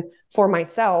because even for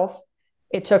myself,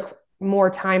 it took more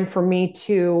time for me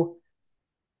to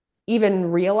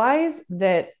even realize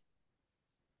that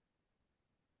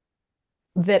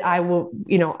I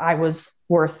was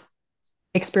worth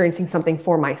experiencing something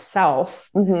for myself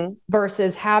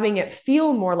versus having it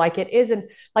feel more like it isn't,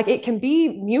 like it can be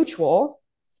mutual,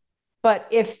 but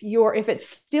if it's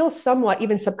still somewhat,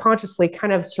 even subconsciously,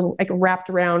 kind of like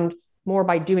wrapped around more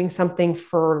by doing something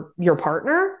for your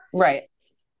partner. Right.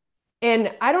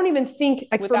 And I don't even think,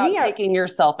 like, without for me, taking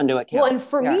yourself into account. Well, and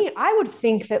for me, I would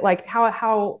think that like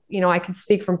how, you know, I could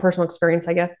speak from personal experience,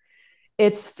 I guess.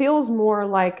 It feels more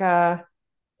like,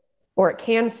 or it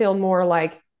can feel more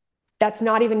like that's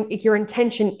not even, your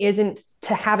intention isn't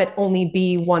to have it only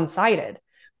be one-sided,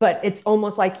 but it's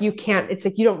almost like it's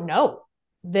like, you don't know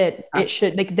that it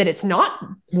should, like, that it's not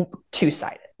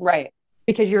two-sided. Right.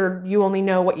 Because you only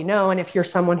know what you know. And if you're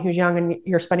someone who's young and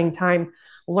you're spending time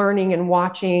learning and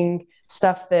watching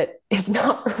stuff that is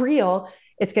not real,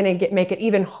 it's going to make it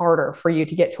even harder for you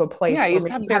to get to a place. Yeah, you just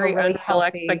have very unhealthy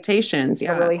expectations.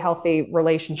 Yeah, a really healthy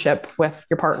relationship with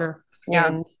your partner. Yeah,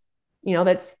 and you know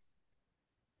that's,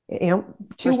 you know,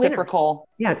 reciprocal.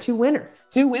 Yeah, two winners.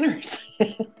 Two winners.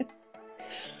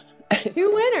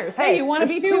 Two winners. Hey, you want to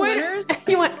be two winners?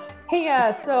 You want?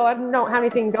 Hey, so I don't have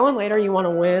anything going later. You want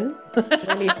to win?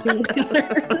 I need two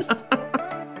winners.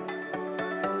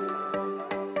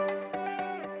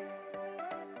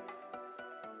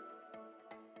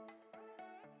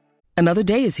 Another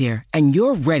day is here, and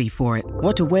you're ready for it.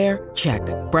 What to wear? Check.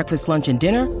 Breakfast, lunch, and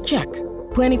dinner? Check.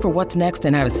 Planning for what's next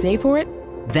and how to save for it?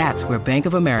 That's where Bank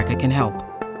of America can help.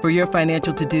 For your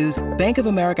financial to-dos, Bank of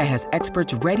America has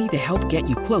experts ready to help get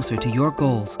you closer to your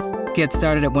goals. Get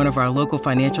started at one of our local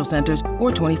financial centers or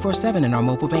 24/7 in our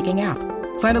mobile banking app.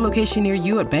 Find a location near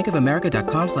you at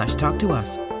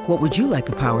bankofamerica.com/talktous. What would you like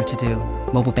the power to do?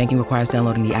 Mobile banking requires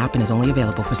downloading the app and is only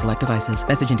available for select devices.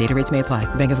 Message and data rates may apply.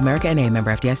 Bank of America N.A., member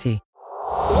FDIC.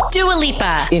 Dua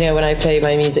Lipa. You know, when I play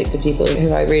my music to people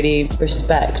who I really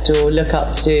respect or look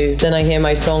up to, then I hear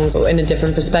my songs in a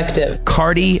different perspective.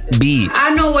 Cardi B.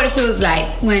 I know what it feels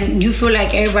like when you feel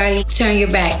like everybody turn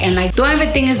your back and like don't ever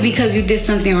think it's because you did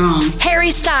something wrong.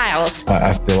 Harry Styles.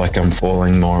 I feel like I'm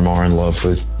falling more and more in love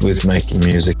with making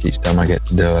music each time I get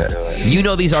to do it. You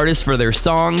know these artists for their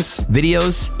songs,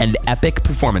 videos, and epic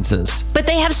performances. But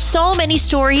they have so many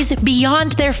stories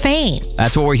beyond their fame.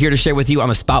 That's what we're here to share with you on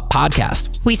the Spout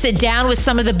Podcast. We sit down with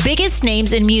some of the biggest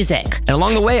names in music. And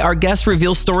along the way, our guests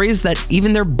reveal stories that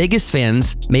even their biggest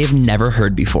fans may have never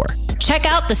heard before. Check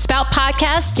out the Spout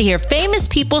Podcast to hear famous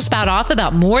people spout off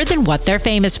about more than what they're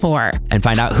famous for. And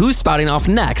find out who's spouting off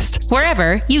next,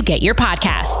 wherever you get your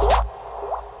podcasts.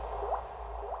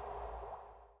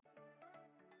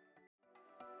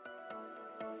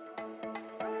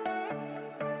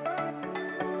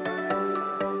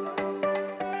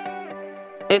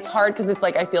 It's hard because it's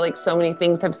like, I feel like so many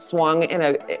things have swung and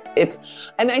I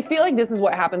feel like this is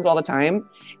what happens all the time,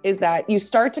 is that you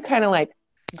start to kind of like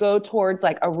go towards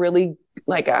like a really,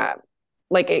 based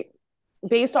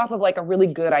off of like a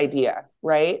really good idea,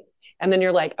 right? And then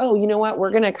you're like, oh, you know what?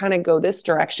 We're going to kind of go this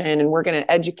direction and we're going to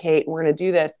educate and we're going to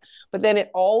do this. But then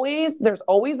there's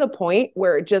always a point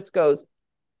where it just goes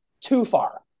too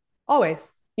far.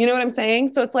 Always. You know what I'm saying?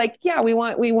 So it's like, yeah, we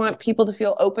want people to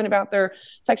feel open about their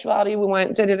sexuality. We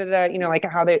want like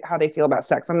how they feel about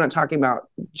sex. I'm not talking about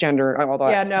gender and all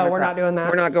that. Yeah, no, we're not doing that.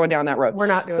 We're not going down that road. We're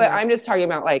not doing that. But I'm just talking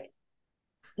about like,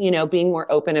 being more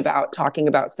open about talking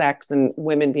about sex and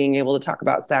women being able to talk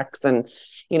about sex and,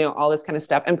 all this kind of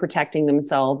stuff and protecting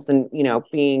themselves and,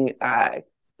 being kind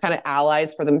of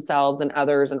allies for themselves and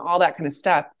others and all that kind of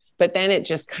stuff. But then it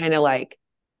just kind of like,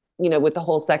 with the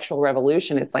whole sexual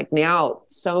revolution, it's like now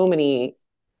so many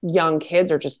young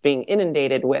kids are just being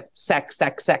inundated with sex.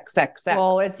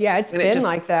 Well, it's been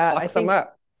like that. I think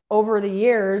over the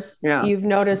years, you've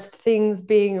noticed things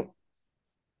being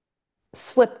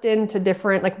slipped into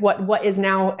different, like what is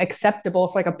now acceptable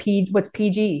for like what's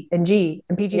PG and G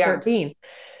and PG-13.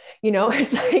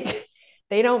 It's like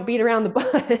they don't beat around the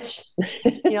bush.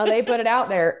 They put it out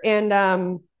there. And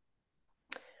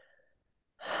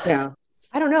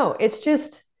I don't know. It's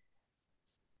just,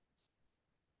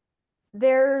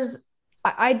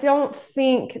 I don't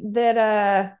think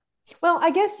that, well,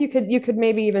 I guess you could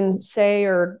maybe even say,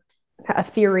 or a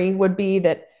theory would be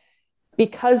that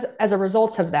because as a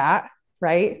result of that,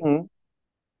 right, mm-hmm.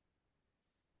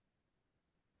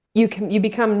 you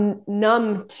become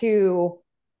numb to,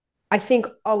 I think,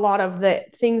 a lot of the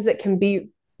things that can be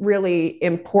really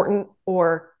important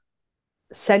or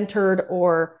centered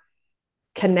or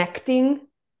connecting,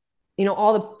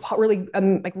 all the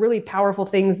really powerful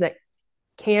things that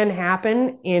can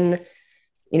happen in,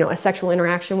 a sexual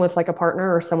interaction with like a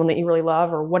partner or someone that you really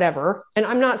love or whatever. And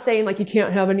I'm not saying like you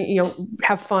can't have any,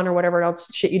 have fun or whatever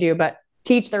else shit you do, but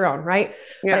to each their own, right?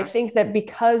 Yeah. But I think that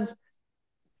because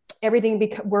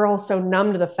we're all so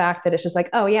numb to the fact that it's just like,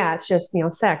 oh yeah, it's just,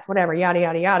 sex, whatever, yada,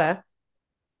 yada, yada.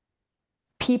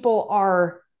 People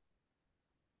are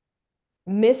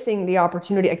missing the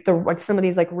opportunity, like some of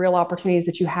these like real opportunities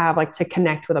that you have, like to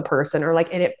connect with a person or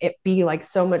like, and it be like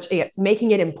so much,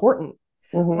 making it important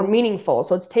mm-hmm. or meaningful.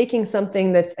 So it's taking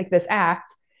something that's like this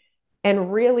act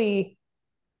and really,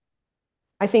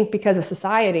 I think because of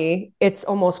society, it's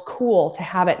almost cool to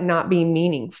have it not be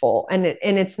meaningful. And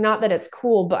it's not that it's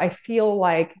cool, but I feel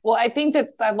like, well, I think that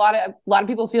a lot of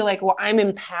people feel like, well, I'm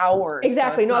empowered.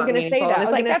 Exactly. So no, I was going to say that.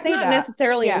 It's like, that's not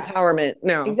necessarily empowerment.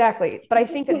 No, exactly. But I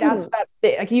think that's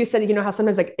like you said, how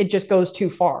sometimes like it just goes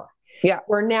too far. Yeah.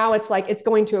 Where now it's like, it's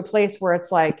going to a place where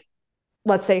it's like,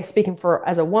 let's say speaking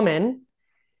as a woman,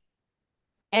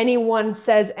 anyone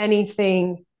says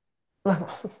anything,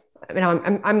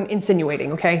 I'm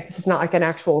insinuating, okay? This is not like an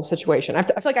actual situation. I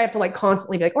feel like I have to like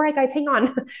constantly be like, all right, guys, hang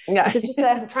on. Yeah. This is just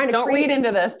I'm trying to don't read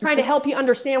into this. Trying to help you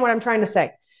understand what I'm trying to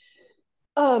say.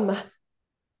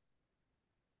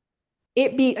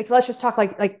 It be like, let's just talk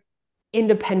like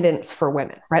independence for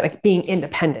women, right? Like being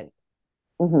independent.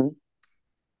 Mm-hmm.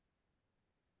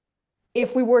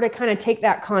 If we were to kind of take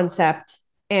that concept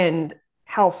and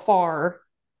how far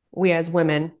we as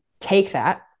women take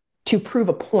that to prove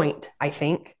a point, I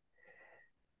think,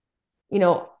 you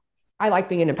know, I like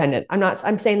being independent.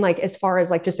 I'm saying like, as far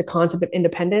as like just the concept of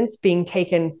independence being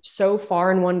taken so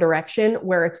far in one direction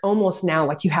where it's almost now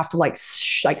like you have to like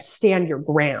stand your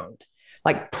ground,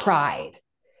 like pride,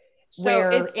 So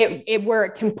where where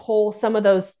it can pull some of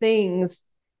those things.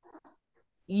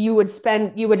 You would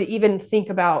even think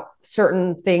about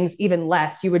certain things even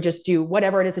less. You would just do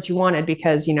whatever it is that you wanted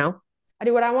because, you know, I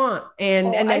do what I want.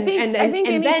 And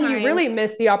then you really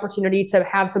miss the opportunity to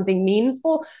have something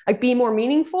meaningful, like be more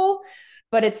meaningful.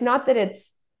 But it's not that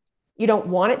you don't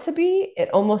want it to be. It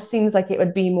almost seems like it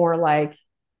would be more like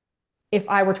if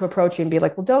I were to approach you and be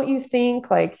like, well, don't you think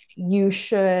like you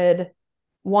should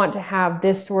want to have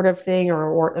this sort of thing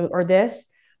or this,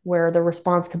 where the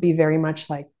response could be very much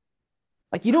like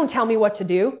you don't tell me what to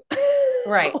do.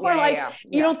 Right. Or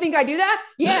you don't think I do that?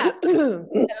 Yeah. A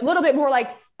little bit more like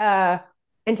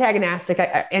antagonistic.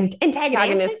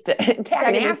 Antagonistic.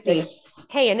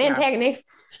 Hey, an antagonist.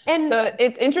 And so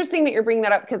it's interesting that you're bringing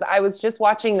that up because I was just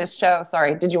watching this show.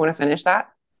 Sorry, did you want to finish that?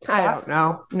 I don't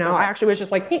know. No, okay. I actually was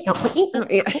just like,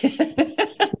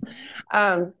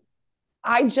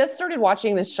 I just started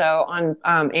watching this show on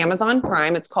Amazon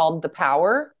Prime. It's called The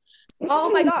Power.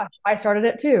 Oh my gosh, I started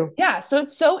it too. Yeah, so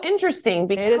it's so interesting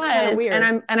because it is kind of weird.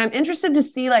 and I'm interested to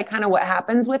see like kind of what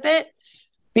happens with it,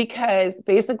 because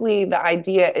basically the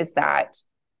idea is that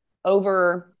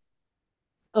over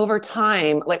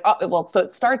time, like so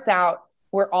it starts out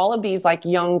where all of these like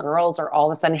young girls are all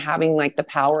of a sudden having like the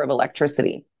power of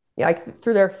electricity. Yeah, like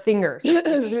through their fingers.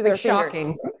 Through their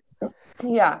shocking.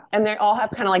 Yeah, and they all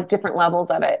have kind of like different levels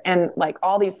of it, and like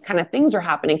all these kind of things are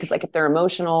happening because like if they're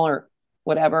emotional or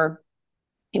whatever,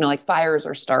 you know, like fires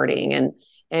are starting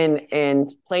and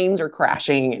planes are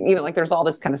crashing, and you know, like there's all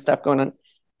this kind of stuff going on,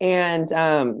 and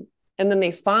then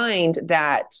they find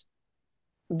that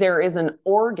there is an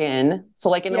organ. So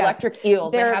like in electric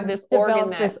eels, they have this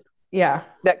organ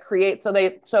that creates.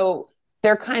 So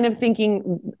they're kind of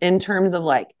thinking in terms of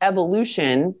like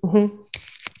evolution,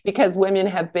 because women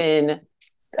have been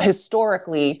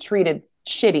historically treated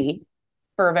shitty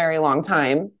for a very long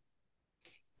time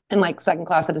and like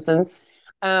second-class citizens.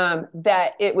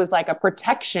 That it was like a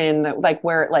protection that like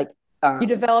where it like you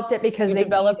developed it because they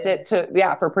developed it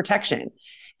for protection.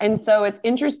 And so it's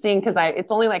interesting because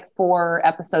it's only like 4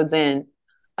 episodes in.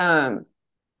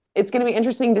 It's going to be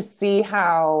interesting to see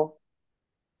how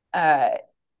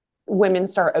women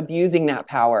start abusing that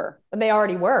power. And they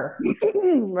already were.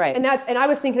 Right. And I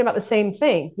was thinking about the same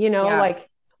thing, you know, like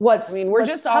we're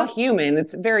just all human.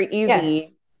 It's very easy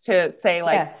to say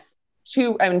like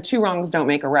two wrongs don't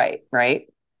make a right. Right.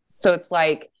 So it's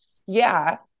like,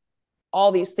 yeah,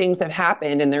 all these things have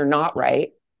happened and they're not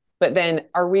right. But then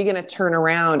are we going to turn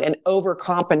around and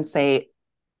overcompensate,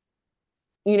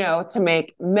 you know, to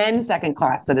make men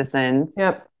second-class citizens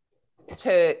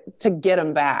to get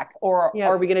them back? Or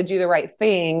are we going to do the right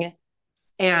thing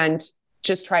and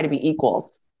just try to be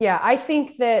equals? Yeah, I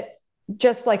think that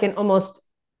just like in almost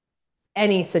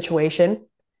any situation,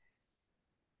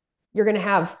 you're going to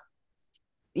have,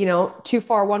 you know, too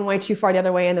far one way, too far the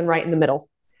other way, and then right in the middle.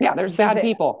 Yeah, there's bad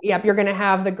people. Yep, you're going to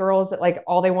have the girls that like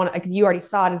all they want, like you already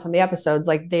saw it in some of the episodes,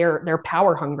 like they're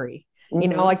power hungry. You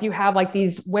know, like you have like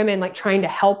these women like trying to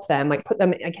help them, like put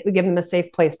them, like, give them a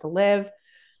safe place to live,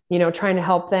 you know, trying to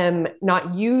help them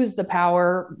not use the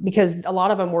power, because a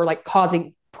lot of them were like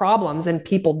causing problems and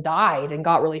people died and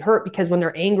got really hurt because when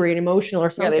they're angry and emotional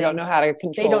or something, they don't know how to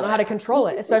control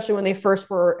it, especially when they first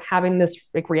were having this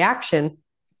like reaction.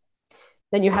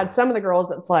 Then you had some of the girls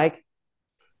that's like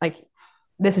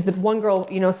this is the one girl,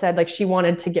 you know, said like she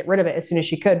wanted to get rid of it as soon as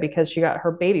she could because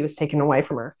her baby was taken away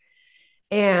from her.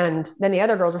 And then the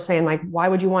other girls were saying like, why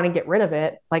would you want to get rid of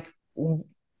it? Like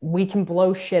we can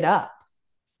blow shit up.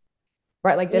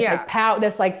 Right. Like this,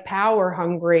 like power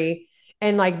hungry.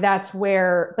 And like, that's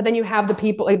where, but then you have the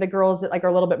people, like the girls that like are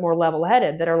a little bit more level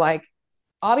headed that are like,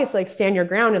 obviously like stand your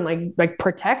ground and like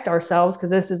protect ourselves,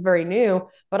 because this is very new,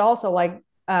 but also like,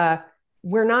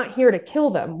 we're not here to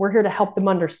kill them. We're here to help them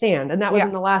understand. And that was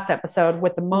in the last episode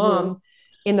with the mom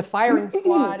in the firing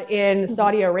squad in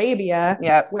Saudi Arabia,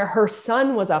 where her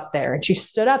son was up there and she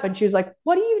stood up and she was like,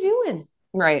 what are you doing?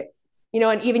 Right. You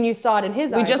know, and even you saw it in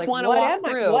his eyes. We just want to walk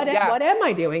through. What am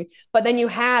I doing? But then you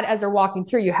had, as they're walking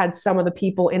through, you had some of the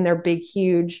people in their big,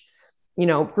 huge, you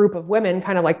know, group of women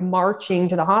kind of like marching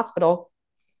to the hospital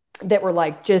that were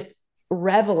like just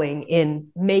reveling in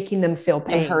making them feel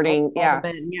pain. And hurting.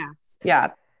 Yeah.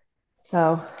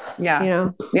 So, you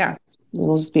know,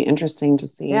 it'll just be interesting to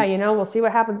see. Yeah. You know, we'll see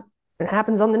what happens. It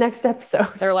happens on the next episode.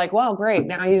 They're like, well, great.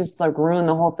 Now you just like ruin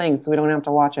the whole thing so we don't have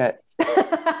to watch it.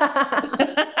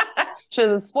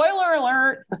 Spoiler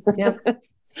alert. Yep.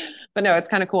 But no, it's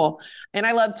kind of cool. And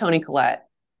I love Toni Collette.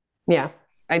 Yeah.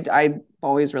 I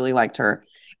always really liked her.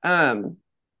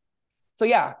 So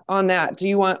yeah, on that, do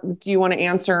you want to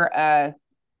answer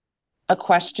a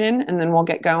question and then we'll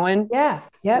get going? Yeah.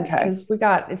 Yeah. Okay. Because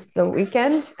it's the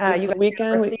weekend. It's you the guys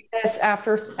weekend. receive this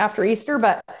after Easter,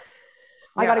 but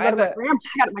I got to go to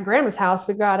my grandma's house.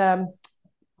 We've got,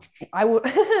 I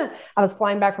was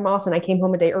flying back from Austin. I came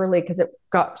home a day early because it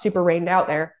got super rained out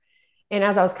there. And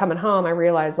as I was coming home, I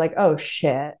realized like, oh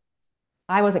shit,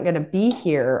 I wasn't going to be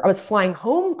here. I was flying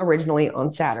home originally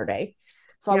on Saturday.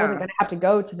 So I wasn't going to have to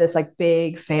go to this like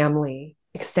big family,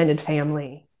 extended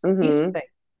family Easter thing.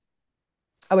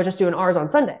 I was just doing ours on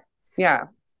Sunday. Yeah.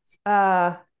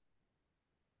 Oh,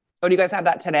 do you guys have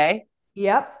that today?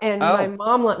 Yep. And my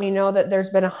mom let me know that there's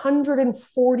been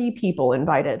 140 people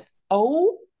invited.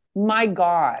 Oh my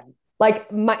God. Like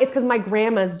it's because my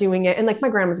grandma's doing it. And like my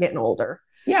grandma's getting older.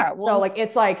 Yeah. Well, so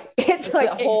it's like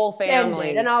the whole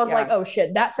family. And I was like, oh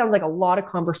shit, that sounds like a lot of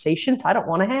conversations I don't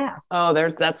want to have. Oh,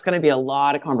 that's going to be a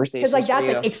lot of conversations. Because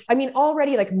like that's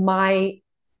already like my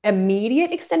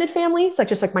immediate extended family. So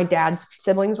just like my dad's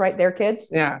siblings, right? Their kids.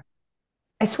 Yeah.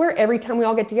 I swear every time we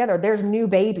all get together, there's new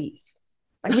babies.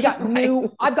 Like we got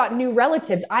I've got new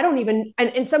relatives. I don't even,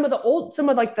 and some of the older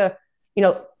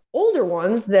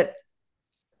ones that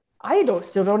I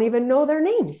still don't even know their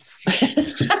names.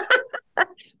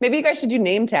 Maybe you guys should do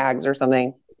name tags or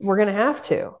something. We're going to have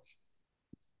to.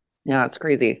 Yeah, it's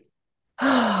crazy.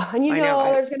 And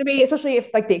there's going to be, especially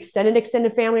if like the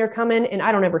extended family are coming and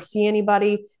I don't ever see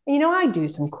anybody. And, I do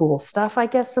some cool stuff, I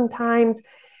guess, sometimes.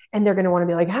 And they're going to want to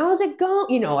be like, how's it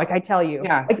going? Like I tell you,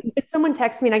 like if someone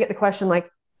texts me and I get the question, like,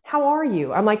 how are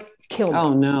you? I'm like, kill me.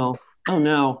 Oh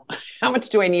no. How much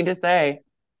do I need to say?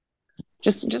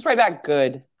 Just write back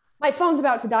good. My phone's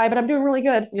about to die, but I'm doing really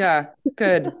good. Yeah.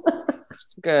 Good.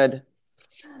 Good.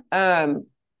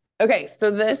 Okay. So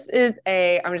this is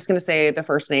I'm just going to say the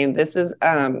first name. This is,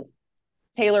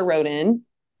 Taylor wrote in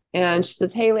and she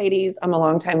says, hey ladies, I'm a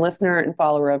longtime listener and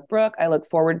follower of Brooke. I look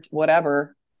forward to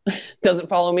whatever doesn't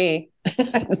follow me.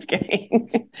 I'm just kidding.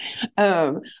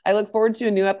 I look forward to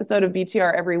a new episode of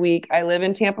BTR every week. I live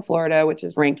in Tampa, Florida, which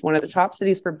is ranked one of the top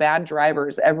cities for bad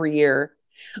drivers every year.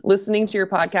 Listening to your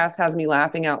podcast has me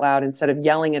laughing out loud instead of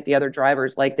yelling at the other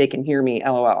drivers like they can hear me.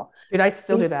 LOL. Dude, I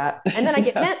still do that. And then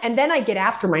I get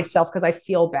after myself because I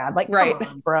feel bad. Like, right, come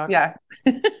on, bro. Yeah.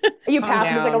 You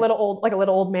pass me as like a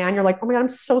little old man. You're like, oh my God, I'm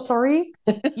so sorry.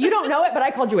 You don't know it, but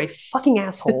I called you a fucking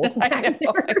asshole. I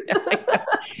know.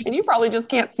 And you probably just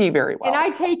can't see very well. And I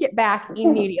take it back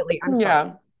immediately. I'm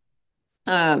sorry.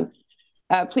 Yeah.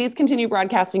 Please continue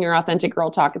broadcasting your authentic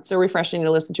girl talk. It's so refreshing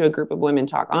to listen to a group of women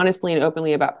talk honestly and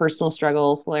openly about personal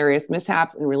struggles, hilarious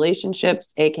mishaps, and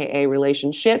relationships, aka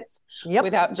relationships,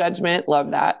 without judgment.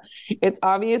 Love that. It's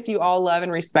obvious you all love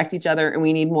and respect each other, and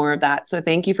we need more of that. So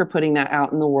thank you for putting that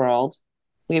out in the world.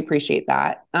 We appreciate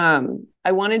that.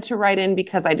 I wanted to write in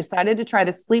because I decided to try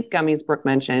the sleep gummies Brooke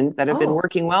mentioned that have been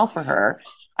working well for her.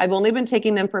 I've only been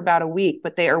taking them for about a week,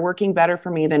 but they are working better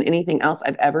for me than anything else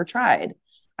I've ever tried.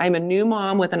 I'm a new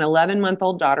mom with an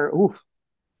 11-month-old daughter. Ooh,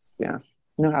 yeah,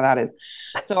 you know how that is.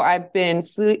 So I've been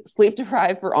sleep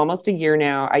deprived for almost a year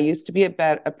now. I used to be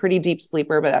a pretty deep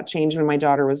sleeper, but that changed when my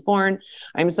daughter was born.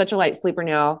 I'm such a light sleeper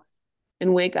now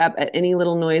and wake up at any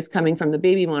little noise coming from the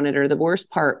baby monitor. The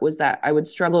worst part was that I would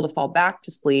struggle to fall back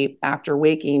to sleep after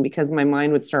waking because my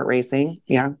mind would start racing.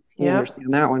 Yeah, you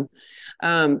understand that one.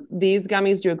 These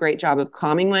gummies do a great job of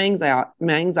calming my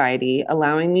anxiety,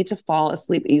 allowing me to fall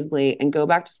asleep easily and go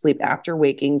back to sleep after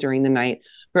waking during the night.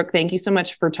 Brooke, thank you so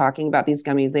much for talking about these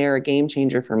gummies. They are a game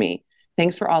changer for me.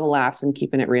 Thanks for all the laughs and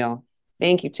keeping it real.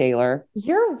 Thank you, Taylor.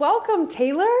 You're welcome,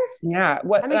 Taylor. Yeah.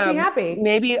 That makes me happy.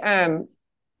 Maybe,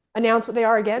 announce what they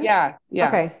are again? Yeah.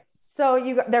 Okay.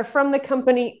 So they're from the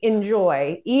company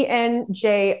Enjoy,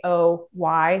 ENJOY.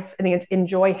 I think it's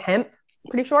Enjoy Hemp,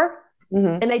 pretty sure.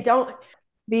 Mm-hmm. And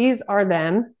these are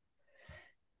them. Can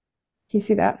you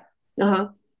see that?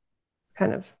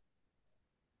 Kind of.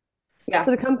 Yeah.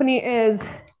 So the company is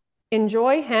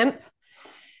Enjoy Hemp.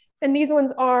 And these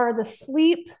ones are the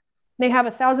sleep. They have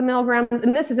 1,000 milligrams,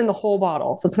 and this is in the whole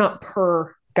bottle. So it's not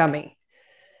per gummy.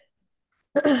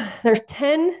 There's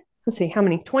 10, let's see, how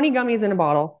many? 20 gummies in a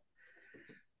bottle.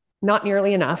 Not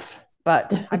nearly enough,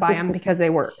 but I buy them because they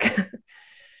work.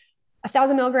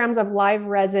 1,000 milligrams of live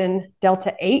resin,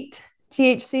 Delta 8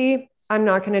 THC. I'm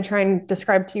not going to try and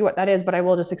describe to you what that is, but I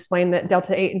will just explain that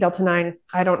Delta 8 and Delta 9,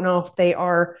 I don't know if they've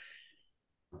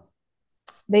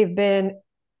been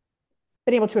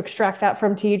able to extract that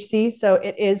from THC. So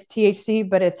it is THC,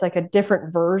 but it's like a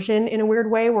different version in a weird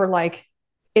way where like,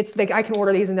 it's like I can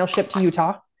order these and they'll ship to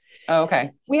Utah. Oh, okay.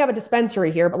 We have a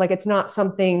dispensary here, but like it's not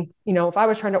something, you know, if I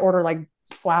was trying to order like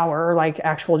flower or like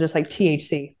actual just like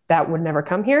THC, that would never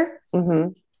come here.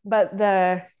 Mm-hmm. But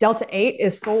the Delta 8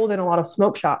 is sold in a lot of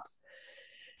smoke shops.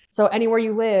 So anywhere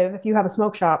you live, if you have a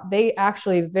smoke shop, they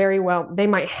actually they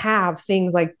might have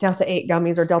things like Delta 8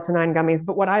 gummies or Delta 9 gummies.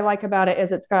 But what I like about it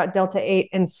is it's got Delta 8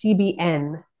 and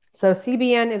CBN. So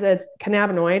CBN is a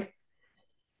cannabinoid.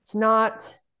 It's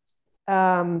not,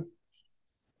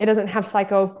 it doesn't have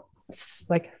psycho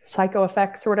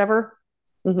effects or whatever.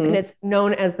 Mm-hmm. And it's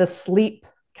known as the sleep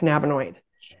cannabinoid.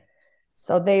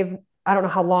 So I don't know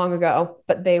how long ago,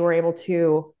 but they were able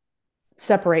to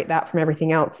separate that from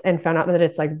everything else and found out that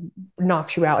it's like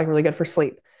knocks you out, like really good for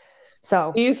sleep.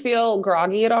 So do you feel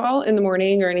groggy at all in the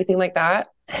morning or anything like that?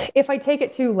 If I take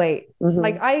it too late,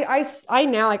 like I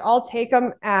now, like I'll take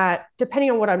them at,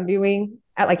 depending on what I'm doing,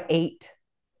 at like 8.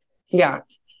 Yeah.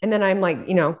 And then I'm like,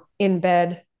 you know, in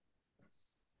bed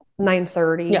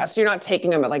 9:30. Yeah. So you're not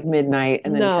taking them at like midnight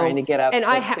and then trying to get up. And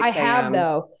like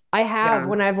I have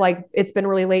when I've like, it's been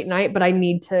really late night, but I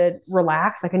need to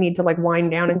relax. Like I need to like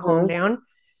wind down and calm down.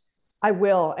 I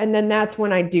will. And then that's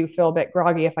when I do feel a bit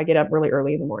groggy if I get up really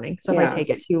early in the morning. So if I take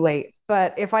it too late,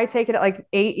 but if I take it at like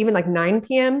 8, even like 9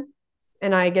 p.m.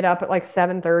 and I get up at like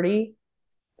 7:30,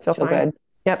 feel fine. Good.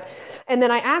 Yep. And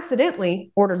then I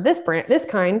accidentally ordered this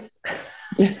kind.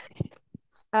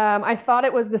 I thought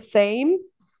it was the same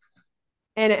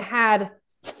and it had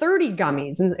 30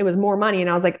 gummies and it was more money. And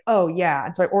I was like, oh yeah.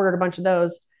 And so I ordered a bunch of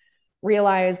those,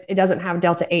 realized it doesn't have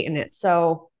Delta 8 in it.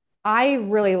 So I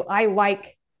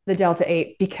like the Delta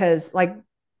 8 because like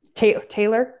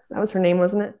Taylor, that was her name,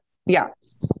 wasn't it? Yeah.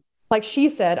 Like she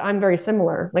said, I'm very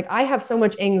similar. Like I have so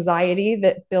much anxiety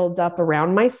that builds up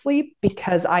around my sleep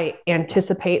because I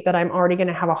anticipate that I'm already going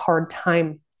to have a hard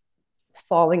time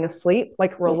falling asleep,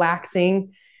 like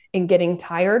relaxing and getting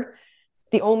tired.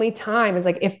 The only time is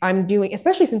like if I'm doing,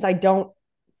 especially since I don't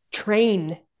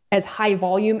train as high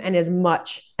volume and as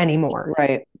much anymore.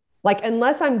 Right. Like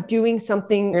unless I'm doing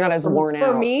something, you're not as worn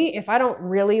out. For me, if I don't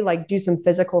really like do some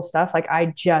physical stuff, like I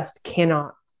just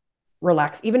cannot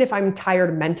relax. Even if I'm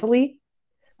tired mentally,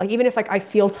 like even if like I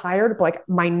feel tired, but like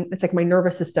it's like my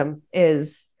nervous system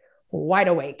is wide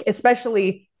awake,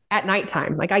 especially at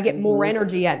nighttime. Like I get more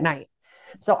energy at night.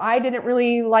 So I didn't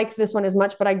really like this one as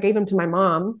much, but I gave them to my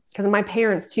mom because my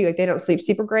parents too, like they don't sleep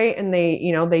super great. And they,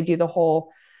 you know, they do the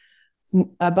whole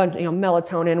a bunch, you know,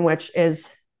 melatonin, which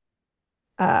is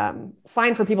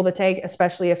fine for people to take,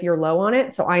 especially if you're low on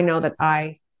it. So I know that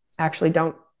I actually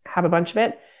don't have a bunch of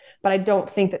it, but I don't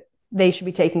think that they should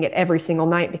be taking it every single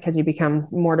night because you become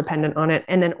more dependent on it.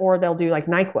 And then, or they'll do like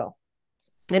NyQuil.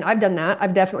 And I've done that.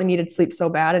 I've definitely needed sleep so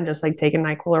bad and just like taken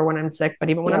NyQuil or when I'm sick, but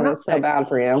even when I'm not sick. So bad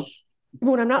for you.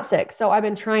 Even when I'm not sick. So I've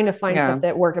been trying to find stuff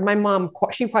that worked. And my mom,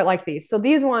 she quite liked these. So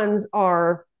these ones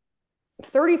are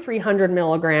 3,300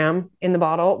 milligram in the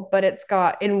bottle, but it's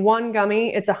got in one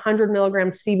gummy, it's 100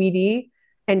 milligrams CBD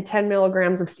and 10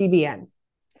 milligrams of CBN.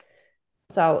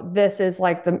 So this is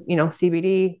like the, you know,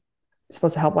 CBD is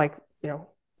supposed to help like, you know,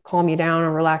 calm you down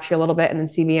or relax you a little bit. And then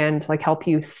CBN to like help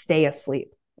you stay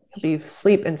asleep, help you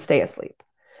sleep and stay asleep.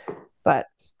 But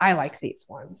I like these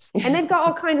ones and they've got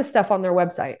all kinds of stuff on their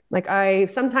website. Like I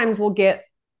sometimes will get,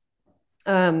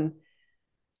 sometimes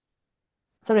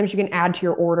you can add to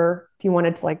your order if you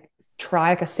wanted to like try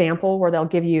like a sample where they'll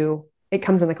give you, it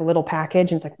comes in like a little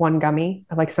package and it's like one gummy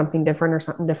of like something different or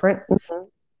something different. Mm-hmm.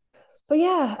 But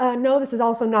yeah, no, this is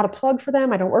also not a plug for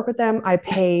them. I don't work with them. I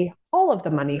pay all of the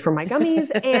money for my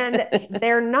gummies and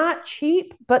they're not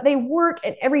cheap, but they work.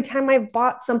 And every time I've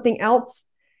bought something else,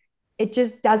 it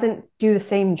just doesn't do the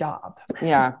same job.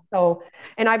 Yeah. So,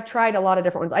 and I've tried a lot of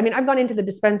different ones. I mean, I've gone into the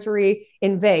dispensary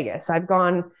in Vegas. I've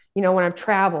gone, you know, when I've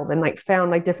traveled and like found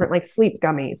like different like sleep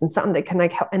gummies and something that can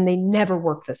like help, and they never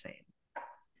work the same.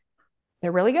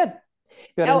 They're really good.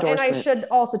 Oh, and I should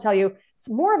also tell you, it's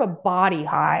more of a body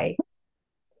high,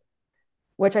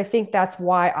 which I think that's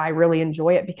why I really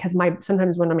enjoy it because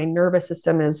sometimes when my nervous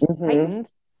system is heightened,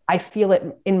 I feel it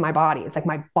in my body. It's like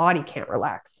my body can't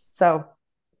relax. So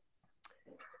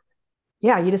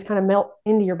yeah, you just kind of melt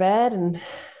into your bed and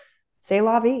say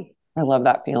la vie. I love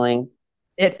that feeling.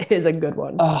 It is a good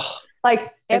one. Oh,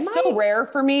 like it's still rare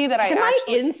for me that am I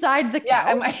inside the couch?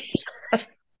 Yeah,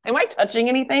 am I touching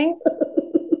anything?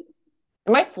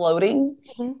 Am I floating?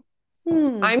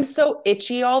 I'm so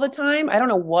itchy all the time. I don't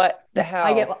know what the hell.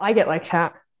 I get like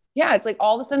that. Yeah, it's like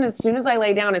all of a sudden, as soon as I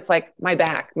lay down, it's like my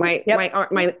back, my arm,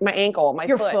 my ankle, my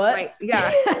foot.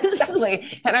 Exactly.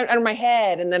 And my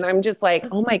head. And then I'm just like,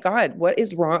 oh my God, what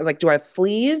is wrong? Like, do I have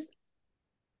fleas?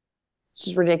 It's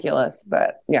just ridiculous.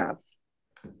 But yeah,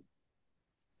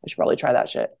 I should probably try that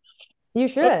shit. You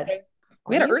should.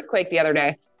 We had an earthquake the other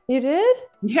day. You did?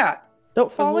 Yeah.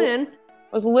 Don't fall in. I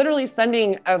was literally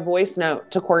sending a voice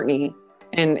note to Courtney,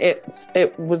 and it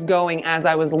was going as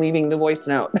I was leaving the voice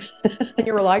note. And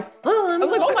you were like, I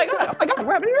was like, oh my God,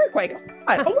 we're having an earthquake. Oh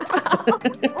my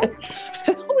God.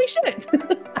 Holy shit.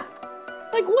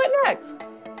 Like, what next?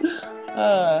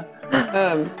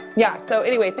 Yeah. So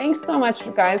anyway, thanks so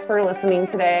much, guys, for listening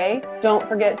today. Don't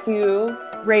forget to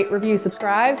rate, review,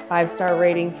 subscribe, 5-star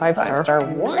rating, 5-star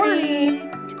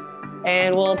warning.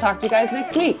 And we'll talk to you guys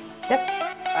next week. Yep.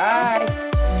 Bye.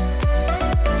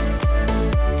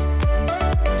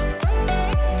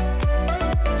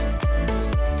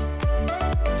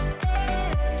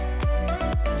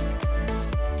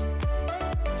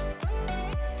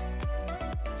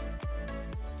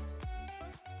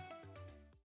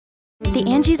 The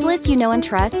Angie's List you know and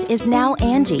trust is now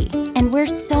Angie, and we're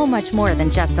so much more than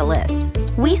just a list.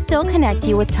 We still connect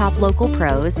you with top local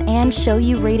pros and show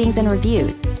you ratings and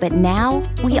reviews, but now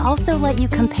we also let you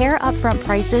compare upfront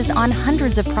prices on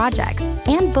hundreds of projects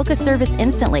and book a service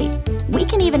instantly. We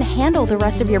can even handle the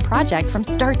rest of your project from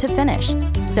start to finish.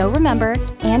 So remember,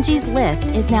 Angie's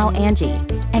List is now Angie,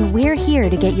 and we're here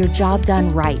to get your job done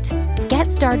right.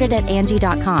 Get started at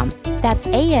Angie.com. That's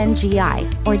ANGI,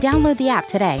 or download the app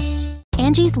today.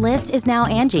 Angie's List is now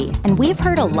Angie, and we've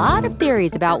heard a lot of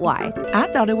theories about why.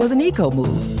 I thought it was an eco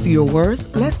move. Fewer words,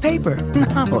 less paper.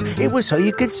 No, it was so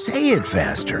you could say it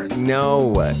faster.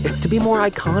 No, it's to be more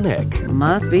iconic.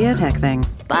 Must be a tech thing.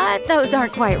 But those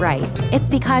aren't quite right. It's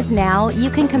because now you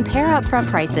can compare upfront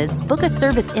prices, book a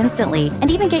service instantly,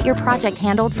 and even get your project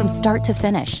handled from start to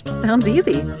finish. Sounds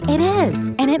easy. It is,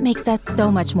 and it makes us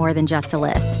so much more than just a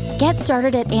list. Get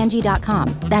started at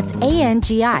Angie.com. That's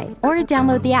ANGI, or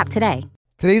download the app today.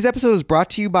 Today's episode is brought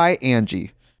to you by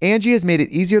Angie. Angie has made it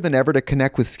easier than ever to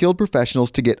connect with skilled professionals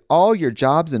to get all your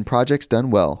jobs and projects done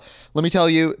well. Let me tell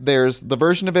you, there's the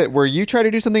version of it where you try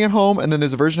to do something at home, and then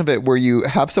there's a version of it where you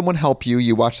have someone help you,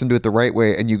 you watch them do it the right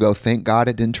way, and you go, thank God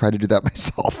I didn't try to do that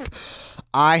myself.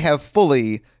 I have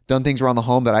fully done things around the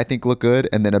home that I think look good,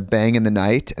 and then a bang in the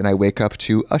night, and I wake up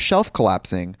to a shelf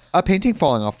collapsing, a painting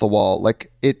falling off the wall.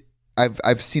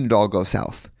 I've seen it all go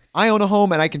south. I own a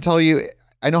home, and I can tell you,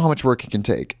 I know how much work it can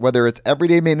take. Whether it's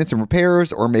everyday maintenance and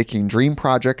repairs or making dream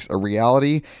projects a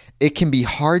reality, it can be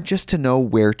hard just to know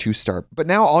where to start. But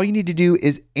now all you need to do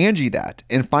is Angie that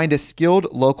and find a skilled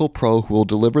local pro who will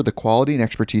deliver the quality and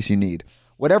expertise you need.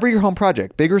 Whatever your home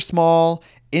project, big or small,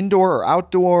 indoor or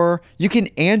outdoor, you can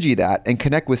Angie that and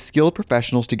connect with skilled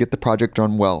professionals to get the project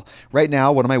done well. Right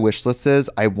now, one of my wish lists is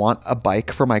I want a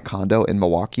bike for my condo in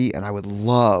Milwaukee, and I would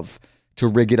love to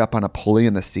rig it up on a pulley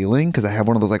in the ceiling because I have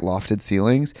one of those lofted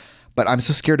ceilings, but I'm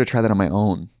so scared to try that on my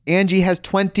own. Angie has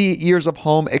 20 years of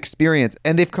home experience,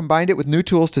 and they've combined it with new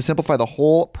tools to simplify the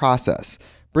whole process.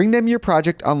 Bring them your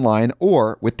project online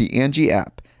or with the Angie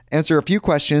app. Answer a few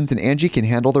questions and Angie can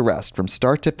handle the rest from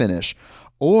start to finish,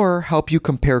 or help you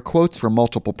compare quotes from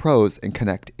multiple pros and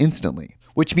connect instantly,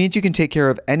 which means you can take care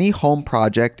of any home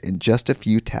project in just a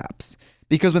few taps.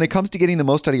 Because when it comes to getting the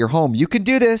most out of your home, you can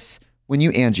do this when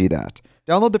you Angie that.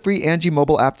 Download the free Angie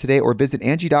mobile app today or visit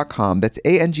Angie.com. That's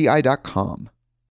ANGI.com.